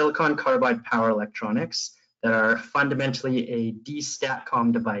silicon carbide power electronics that are fundamentally a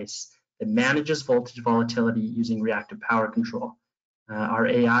D-STATCOM device that manages voltage volatility using reactive power control. Our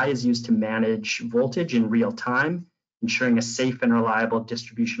AI is used to manage voltage in real time, ensuring a safe and reliable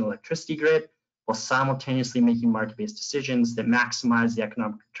distribution electricity grid, while simultaneously making market-based decisions that maximize the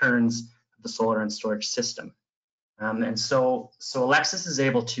economic returns of the solar and storage system. And so Alexis is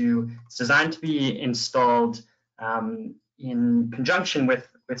able to, it's designed to be installed in conjunction with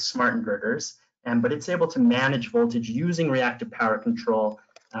smart inverters, but it's able to manage voltage using reactive power control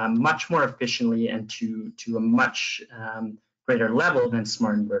much more efficiently and to a much greater level than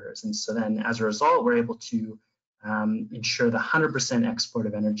smart inverters. And so then as a result, we're able to ensure the 100% export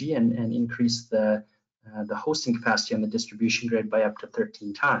of energy and increase the hosting capacity on the distribution grid by up to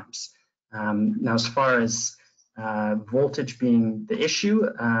 13 times. Now, as far as voltage being the issue,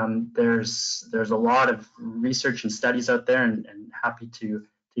 there's a lot of research and studies out there, and happy to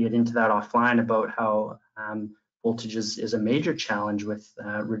get into that offline about how voltage is a major challenge with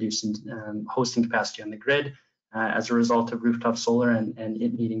reducing hosting capacity on the grid as a result of rooftop solar and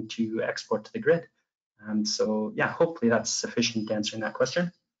it needing to export to the grid. So yeah, hopefully that's sufficient to answering that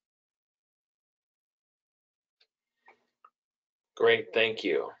question. Great, thank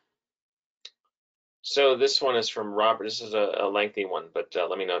you. So this one is from Robert. This is a lengthy one, but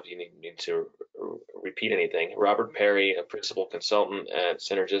let me know if you need to repeat anything. Robert Perry, a principal consultant at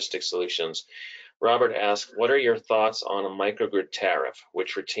Synergistic Solutions. Robert asked, what are your thoughts on a microgrid tariff,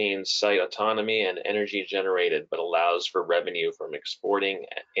 which retains site autonomy and energy generated, but allows for revenue from exporting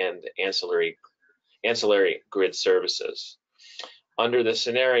and ancillary grid services? Under this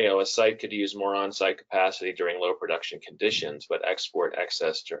scenario, a site could use more on-site capacity during low production conditions, but export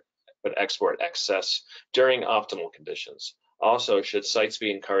excess during optimal conditions. Also, should sites be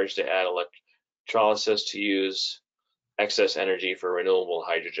encouraged to add electrolysis to use excess energy for renewable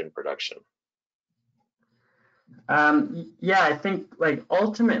hydrogen production? Yeah, I think like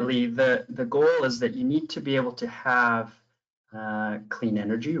ultimately the goal is that you need to be able to have clean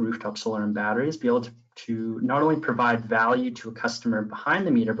energy, rooftop solar and batteries, be able to not only provide value to a customer behind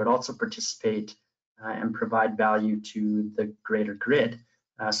the meter, but also participate and provide value to the greater grid.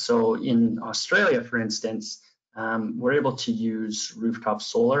 So in Australia, for instance, we're able to use rooftop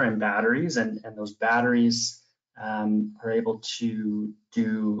solar and batteries, and those batteries are able to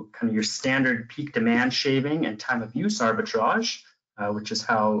do kind of your standard peak demand shaving and time of use arbitrage, which is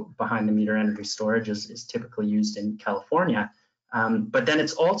how behind the meter energy storage is typically used in California. But then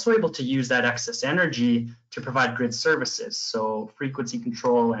it's also able to use that excess energy to provide grid services, so frequency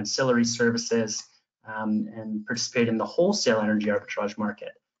control, ancillary services, and participate in the wholesale energy arbitrage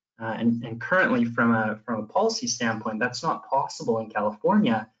market. And currently, from a policy standpoint, that's not possible in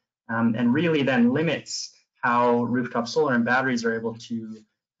California, and really then limits how rooftop solar and batteries are able to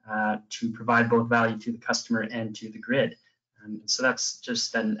provide both value to the customer and to the grid. So that's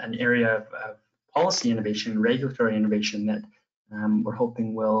just an area of policy innovation, regulatory innovation that we're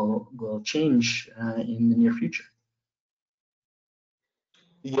hoping will change in the near future.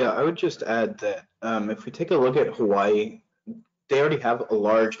 Yeah, I would just add that if we take a look at Hawaii, they already have a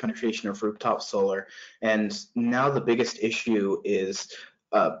large penetration of rooftop solar, and now the biggest issue is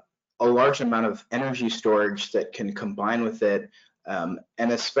a large amount of energy storage that can combine with it, and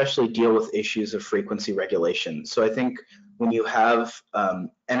especially deal with issues of frequency regulation. So I think when you have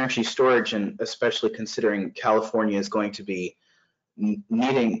energy storage, and especially considering California is going to be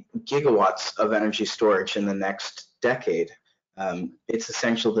needing gigawatts of energy storage in the next decade, it's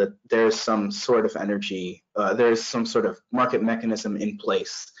essential that there's some sort of energy, there's some sort of market mechanism in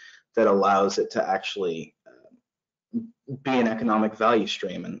place that allows it to actually be an economic value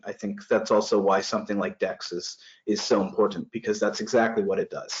stream. And I think that's also why something like DEX is so important, because that's exactly what it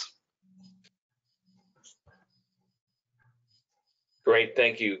does. Great,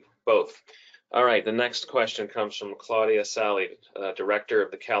 thank you both. All right, the next question comes from Claudia Sally, Director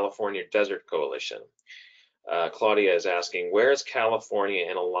of the California Desert Coalition. Claudia is asking, where is California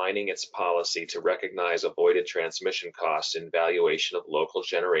in aligning its policy to recognize avoided transmission costs in valuation of local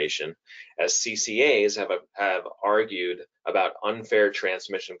generation, as CCAs have argued about unfair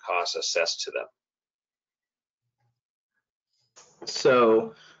transmission costs assessed to them?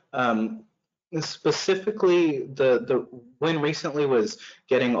 So specifically, the win recently was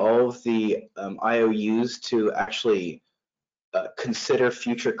getting all of the IOUs to actually consider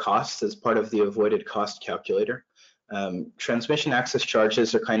future costs as part of the avoided cost calculator. Transmission access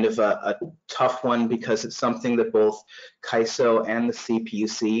charges are kind of a tough one, because it's something that both CAISO and the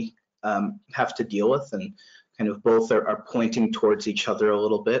CPUC have to deal with, and kind of both are pointing towards each other a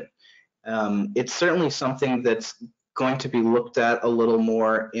little bit. It's certainly something that's going to be looked at a little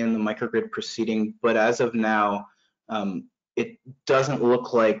more in the microgrid proceeding, but as of now, it doesn't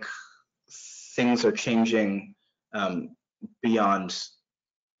look like things are changing beyond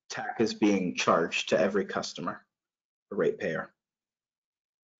TAC is being charged to every customer, a ratepayer.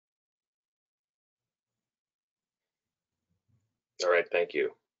 All right, thank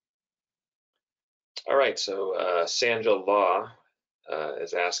you. All right, so Sandra Law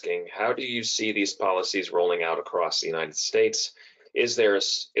is asking, how do you see these policies rolling out across the United States?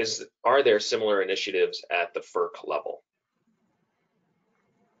 Are there similar initiatives at the FERC level?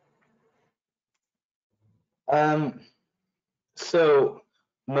 So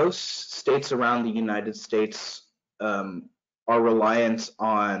most states around the United States are reliant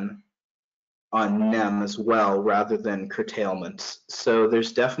on NEM as well, rather than curtailment. So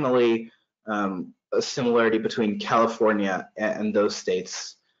there's definitely a similarity between California and those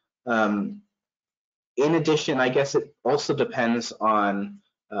states. In addition, I guess it also depends on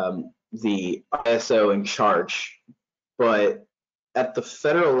the ISO in charge, but at the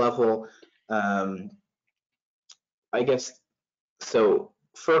federal level, I guess, so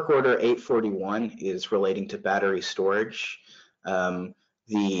FERC Order 841 is relating to battery storage. The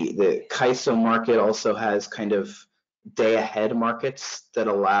CAISO market also has kind of day-ahead markets that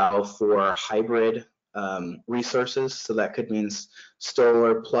allow for hybrid resources. So that could mean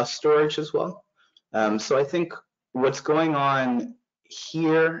solar plus storage as well. So I think what's going on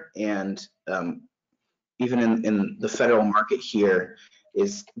here and even in the federal market here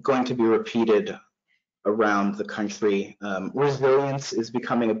is going to be repeated around the country. Resilience is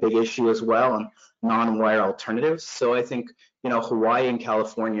becoming a big issue as well, and non-wire alternatives. So I think, you know, Hawaii and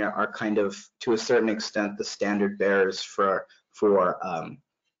California are kind of, to a certain extent, the standard bearers for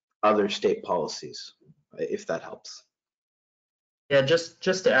other state policies, if that helps. Yeah, just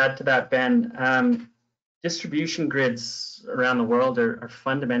to add to that, Ben, distribution grids around the world are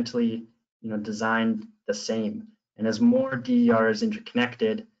fundamentally, you know, designed the same. And as more DER is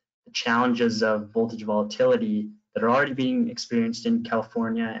interconnected, the challenges of voltage volatility that are already being experienced in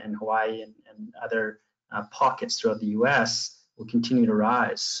California and Hawaii and other pockets throughout the US will continue to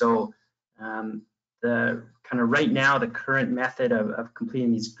rise. So the kind of right now, the current method of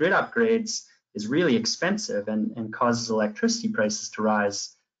completing these grid upgrades is really expensive and causes electricity prices to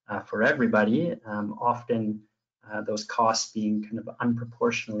rise for everybody, often those costs being kind of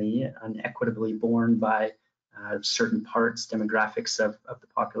unproportionally, unequitably borne by certain parts, demographics of the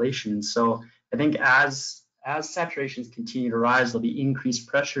population. And so I think as saturations continue to rise, there'll be increased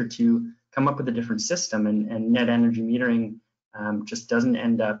pressure to come up with a different system, and net energy metering just doesn't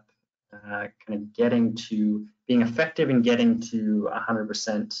end up kind of getting to being effective in getting to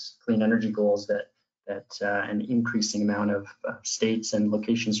 100% clean energy goals that an increasing amount of states and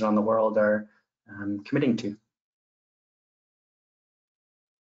locations around the world are committing to.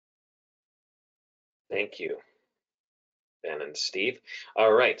 Thank you, Ben and Steve.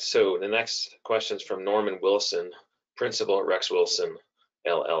 All right, so the next question is from Norman Wilson, principal at Rex Wilson,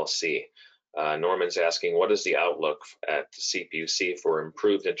 LLC. Norman's asking, what is the outlook at the CPUC for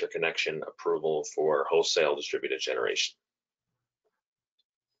improved interconnection approval for wholesale distributed generation?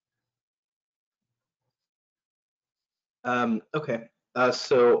 Okay,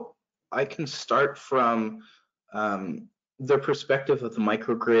 so I can start from the perspective of the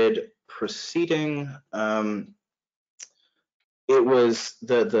microgrid proceeding. It was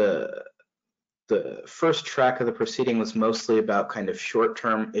the first track of the proceeding was mostly about kind of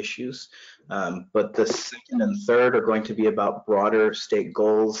short-term issues, but the second and third are going to be about broader state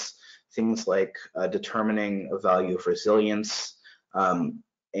goals, things like determining a value of resilience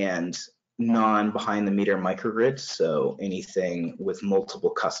and non-behind-the-meter microgrids, so anything with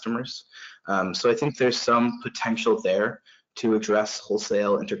multiple customers. So I think there's some potential there to address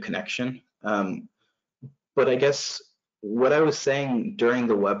wholesale interconnection. But I guess what I was saying during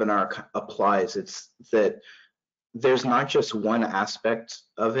the webinar applies. It's that there's not just one aspect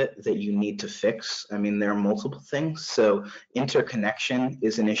of it that you need to fix. I mean, there are multiple things. So interconnection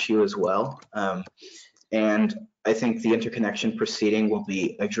is an issue as well. And I think the interconnection proceeding will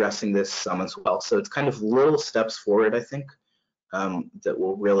be addressing this some as well. So it's kind of little steps forward, I think, that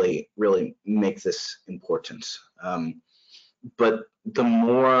will really make this important. But the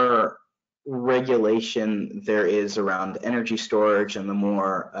more regulation there is around energy storage, and the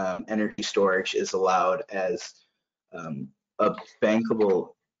more energy storage is allowed as a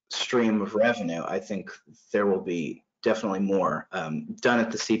bankable stream of revenue, I think there will be definitely more done at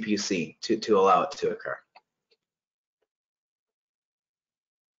the CPUC to allow it to occur.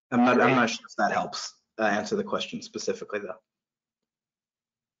 I'm not sure if that helps answer the question specifically, though.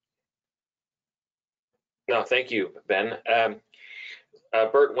 No, thank you, Ben.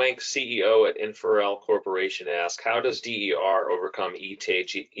 Bert Wenk, CEO at Inverter Corporation, asks, how does DER overcome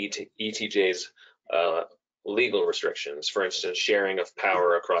ETJ's legal restrictions, for instance, sharing of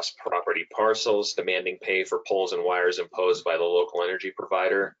power across property parcels, demanding pay for poles and wires imposed by the local energy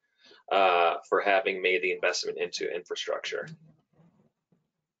provider for having made the investment into infrastructure?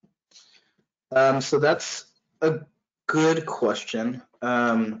 So that's a good question.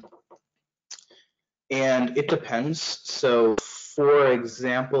 And it depends. So for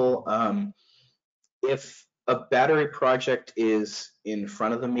example, if a battery project is in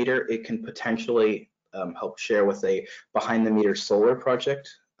front of the meter, it can potentially help share with a behind the meter solar project,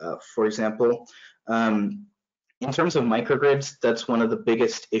 for example. In terms of microgrids, that's one of the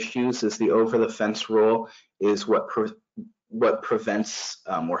biggest issues, is the over the fence rule is what prevents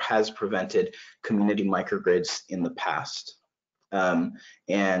or has prevented community microgrids in the past.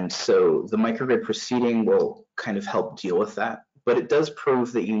 And so the microgrid proceeding will kind of help deal with that, but it does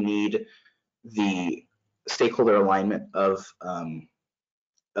prove that you need the stakeholder alignment of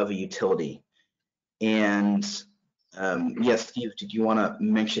a utility. And Yes, Steve, did you want to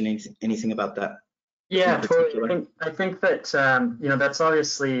mention anything about that in Yeah, totally. particular? I think that that's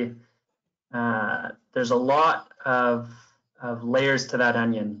obviously there's a lot of layers to that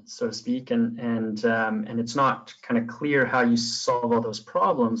onion, so to speak, and it's not kind of clear how you solve all those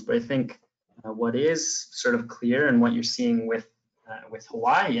problems. But I think what is sort of clear, and what you're seeing with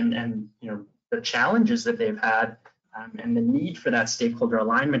Hawaii, and the challenges that they've had, and the need for that stakeholder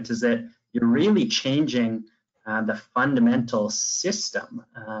alignment, is that you're really changing the fundamental system,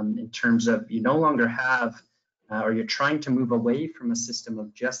 in terms of you no longer have, or you're trying to move away from a system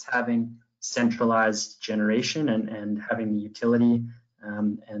of just having centralized generation and having the utility,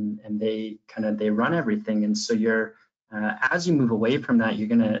 and they run everything. And so you're as you move away from that, you're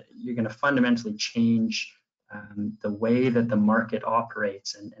gonna fundamentally change the way that the market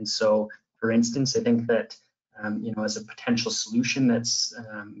operates. And so, for instance, I think that as a potential solution that's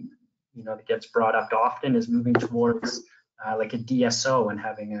that gets brought up often, is moving towards like a DSO and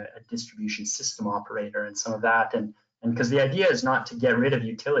having a distribution system operator and some of that. And because the idea is not to get rid of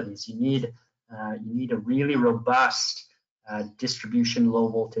utilities, you need a really robust distribution low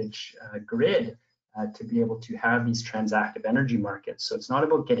voltage grid to be able to have these transactive energy markets. So it's not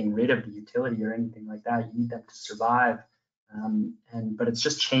about getting rid of the utility or anything like that. You need them to survive, but it's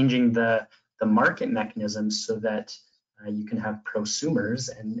just changing the market mechanisms so that you can have prosumers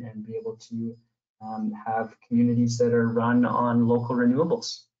and be able to have communities that are run on local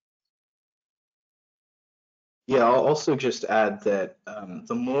renewables. Yeah, I'll also just add that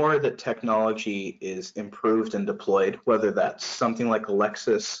the more that technology is improved and deployed, whether that's something like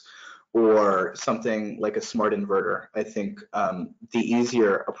Alexis or something like a smart inverter, I think the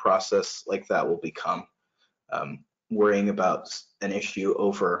easier a process like that will become. Worrying about an issue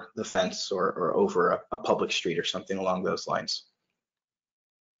over the fence or over a public street or something along those lines.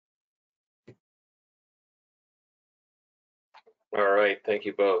 All right, thank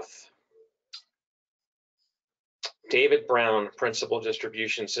you both. David Brown, Principal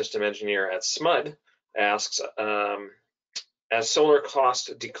Distribution System Engineer at SMUD, asks, as solar costs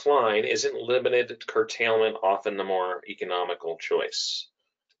decline, isn't limited curtailment often the more economical choice?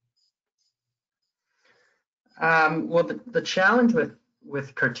 Well, the challenge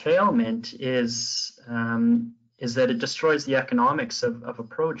with curtailment is that it destroys the economics of a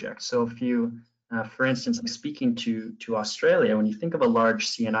project. So if you, for instance, I'm speaking to Australia, when you think of a large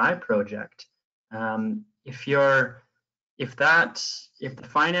CNI project, if the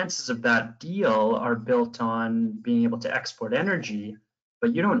finances of that deal are built on being able to export energy,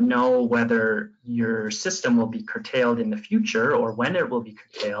 but you don't know whether your system will be curtailed in the future or when it will be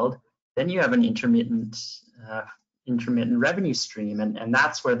curtailed, then you have an intermittent revenue stream, and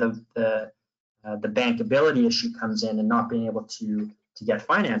that's where the bankability issue comes in, and not being able to get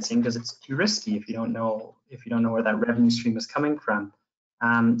financing because it's too risky if you don't know where that revenue stream is coming from.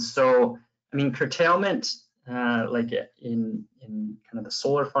 So I mean, curtailment, like in kind of the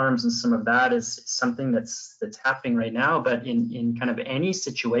solar farms and some of that, is something that's happening right now. But in kind of any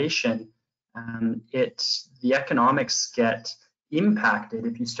situation, the economics get impacted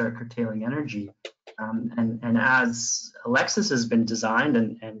if you start curtailing energy. And as Alexis has been designed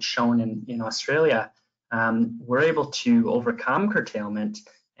and shown in Australia, we're able to overcome curtailment,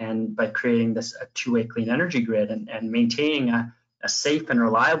 and by creating a two-way clean energy grid and maintaining a safe and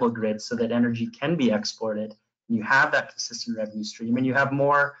reliable grid so that energy can be exported. And you have that consistent revenue stream, and you have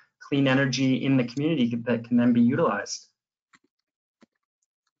more clean energy in the community that can then be utilized.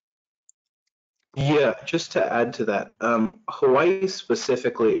 Yeah, just to add to that, Hawaii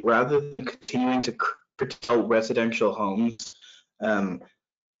specifically, rather than continuing to curtail residential homes,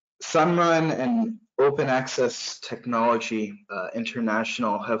 Sunrun and Open Access Technology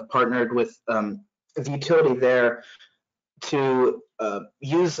International have partnered with the utility there to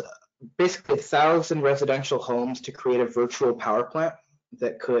use basically 1,000 residential homes to create a virtual power plant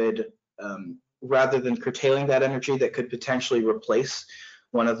that could, rather than curtailing that energy, that could potentially replace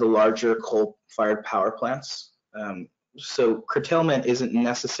one of the larger coal-fired power plants. So curtailment isn't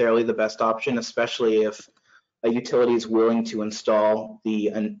necessarily the best option, especially if a utility is willing to install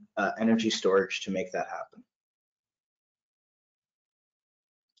the energy storage to make that happen.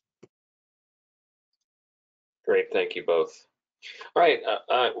 Great, thank you both. All right,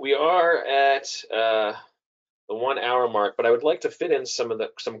 we are at the 1 hour mark, but I would like to fit in some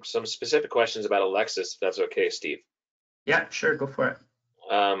specific questions about Alexis, if that's okay, Steve. Yeah, sure, go for it.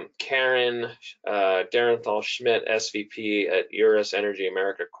 Karen Darenthal Schmidt, SVP at Eurus Energy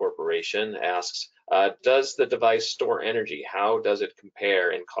America Corporation, asks, does the device store energy? How does it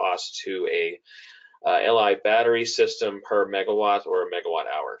compare in cost to a LI battery system per megawatt or a megawatt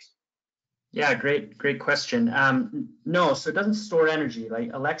hour? Yeah, great question. No, so it doesn't store energy.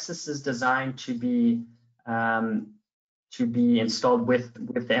 Like Alexis is designed to be installed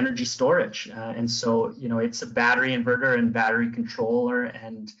with energy storage, and so it's a battery inverter and battery controller,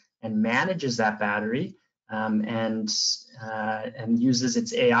 and manages that battery, and uses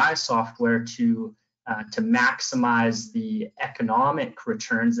its AI software to maximize the economic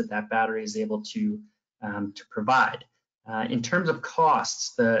returns that battery is able to provide. In terms of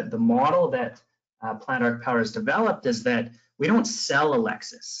costs, the model that PlantArc Power has developed is that we don't sell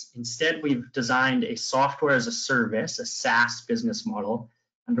Alexis. Instead, we've designed a software as a service, a SaaS business model,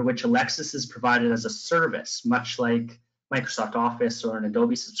 under which Alexis is provided as a service, much like Microsoft Office or an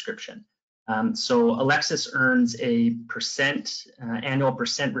Adobe subscription. So Alexis earns a annual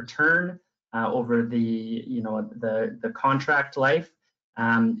percent return over the contract life,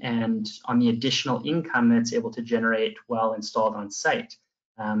 and on the additional income that's able to generate while installed on site.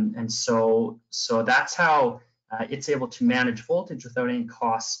 And so that's how it's able to manage voltage without any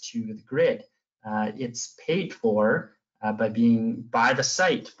cost to the grid. It's paid for by the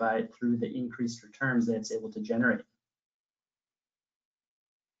site through the increased returns that it's able to generate.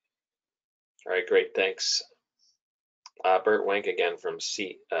 All right, great, thanks. Bert Wenk again from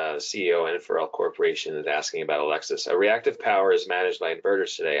CEO Inverell Corporation is asking about Alexis. A reactive power is managed by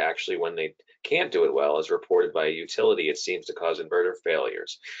inverters today. Actually, when they can't do it well, as reported by a utility, it seems to cause inverter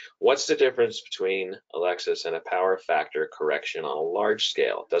failures. What's the difference between Alexis and a power factor correction on a large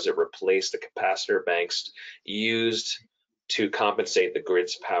scale? Does it replace the capacitor banks used to compensate the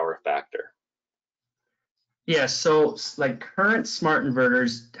grid's power factor? Yeah, so like current smart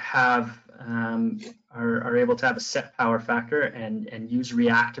inverters are able to have a set power factor and use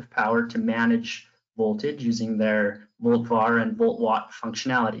reactive power to manage voltage using their volt-var and volt-watt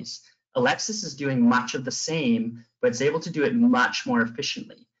functionalities. Alexis is doing much of the same, but it's able to do it much more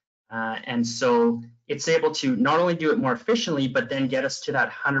efficiently. And so it's able to not only do it more efficiently, but then get us to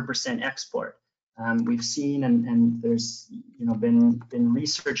that 100% export. We've seen, and there's been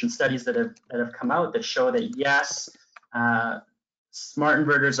research and studies that have come out that show that yes, smart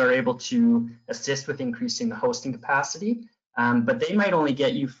inverters are able to assist with increasing the hosting capacity, but they might only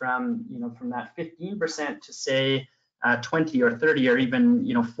get you from that 15% to say 20 or 30 or even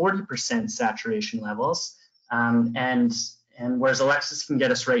 40% saturation levels, and whereas Alexis can get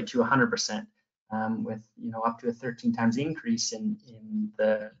us right to 100%. With up to a 13 times increase in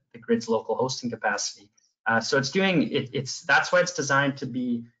the grid's local hosting capacity. So that's why it's designed to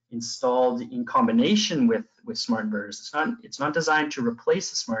be installed in combination with smart inverters. It's not designed to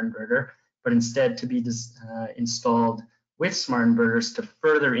replace a smart inverter, but instead to be installed with smart inverters to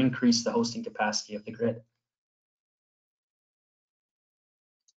further increase the hosting capacity of the grid.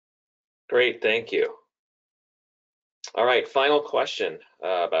 Great, thank you. All right, final question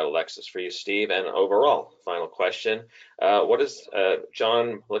about Alexis for you, Steve, and overall final question. What is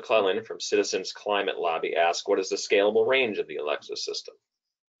John McClellan from Citizens Climate Lobby asked, what is the scalable range of the Alexis system?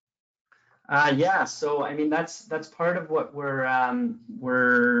 Yeah, so I mean that's part of what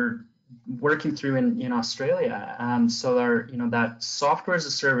we're working through in Australia. So that software as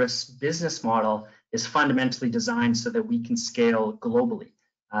a service business model is fundamentally designed so that we can scale globally.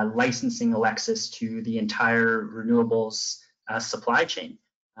 Licensing Alexis to the entire renewables supply chain.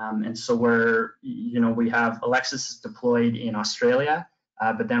 And so we have Alexis deployed in Australia,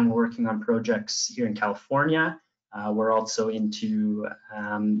 but then we're working on projects here in California. We're also into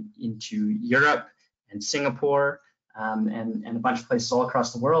Europe and Singapore and a bunch of places all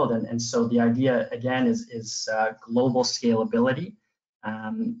across the world. And so the idea again is global scalability.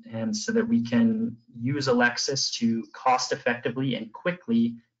 And so that we can use Alexis to cost effectively and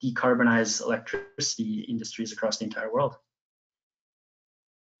quickly decarbonize electricity industries across the entire world.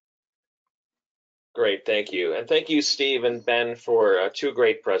 Great, thank you. And thank you, Steve and Ben, for two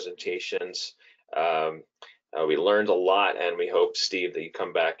great presentations. We learned a lot, and we hope, Steve, that you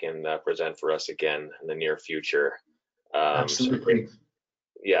come back and present for us again in the near future. Absolutely.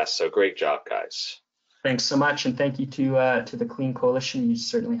 So great job, guys. Thanks so much, and thank you to the Clean Coalition. You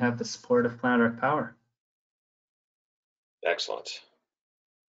certainly have the support of PlantArc Power. Excellent.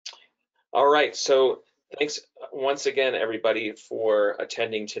 All right, so thanks once again, everybody, for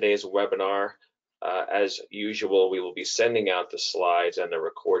attending today's webinar. As usual, we will be sending out the slides and the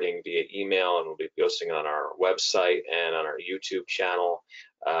recording via email, and we'll be posting it on our website and on our YouTube channel.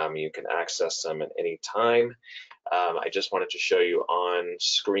 You can access them at any time. I just wanted to show you on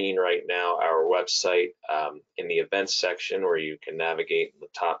screen right now our website in the events section, where you can navigate in the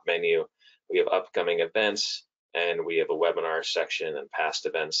top menu. We have upcoming events, and we have a webinar section and past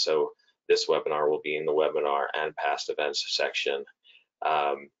events. So this webinar will be in the webinar and past events section.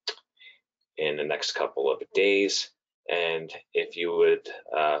 in the next couple of days. And if you would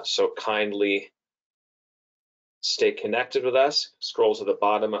so kindly stay connected with us, scroll to the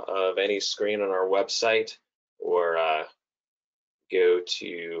bottom of any screen on our website, or go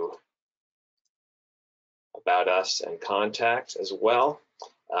to About Us and Contact as well,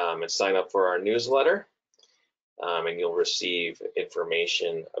 and sign up for our newsletter. And you'll receive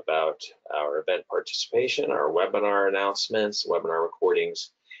information about our event participation, our webinar announcements, webinar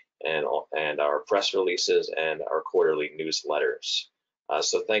recordings, and our press releases and our quarterly newsletters.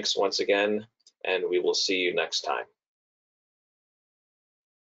 So thanks once again, and we will see you next time.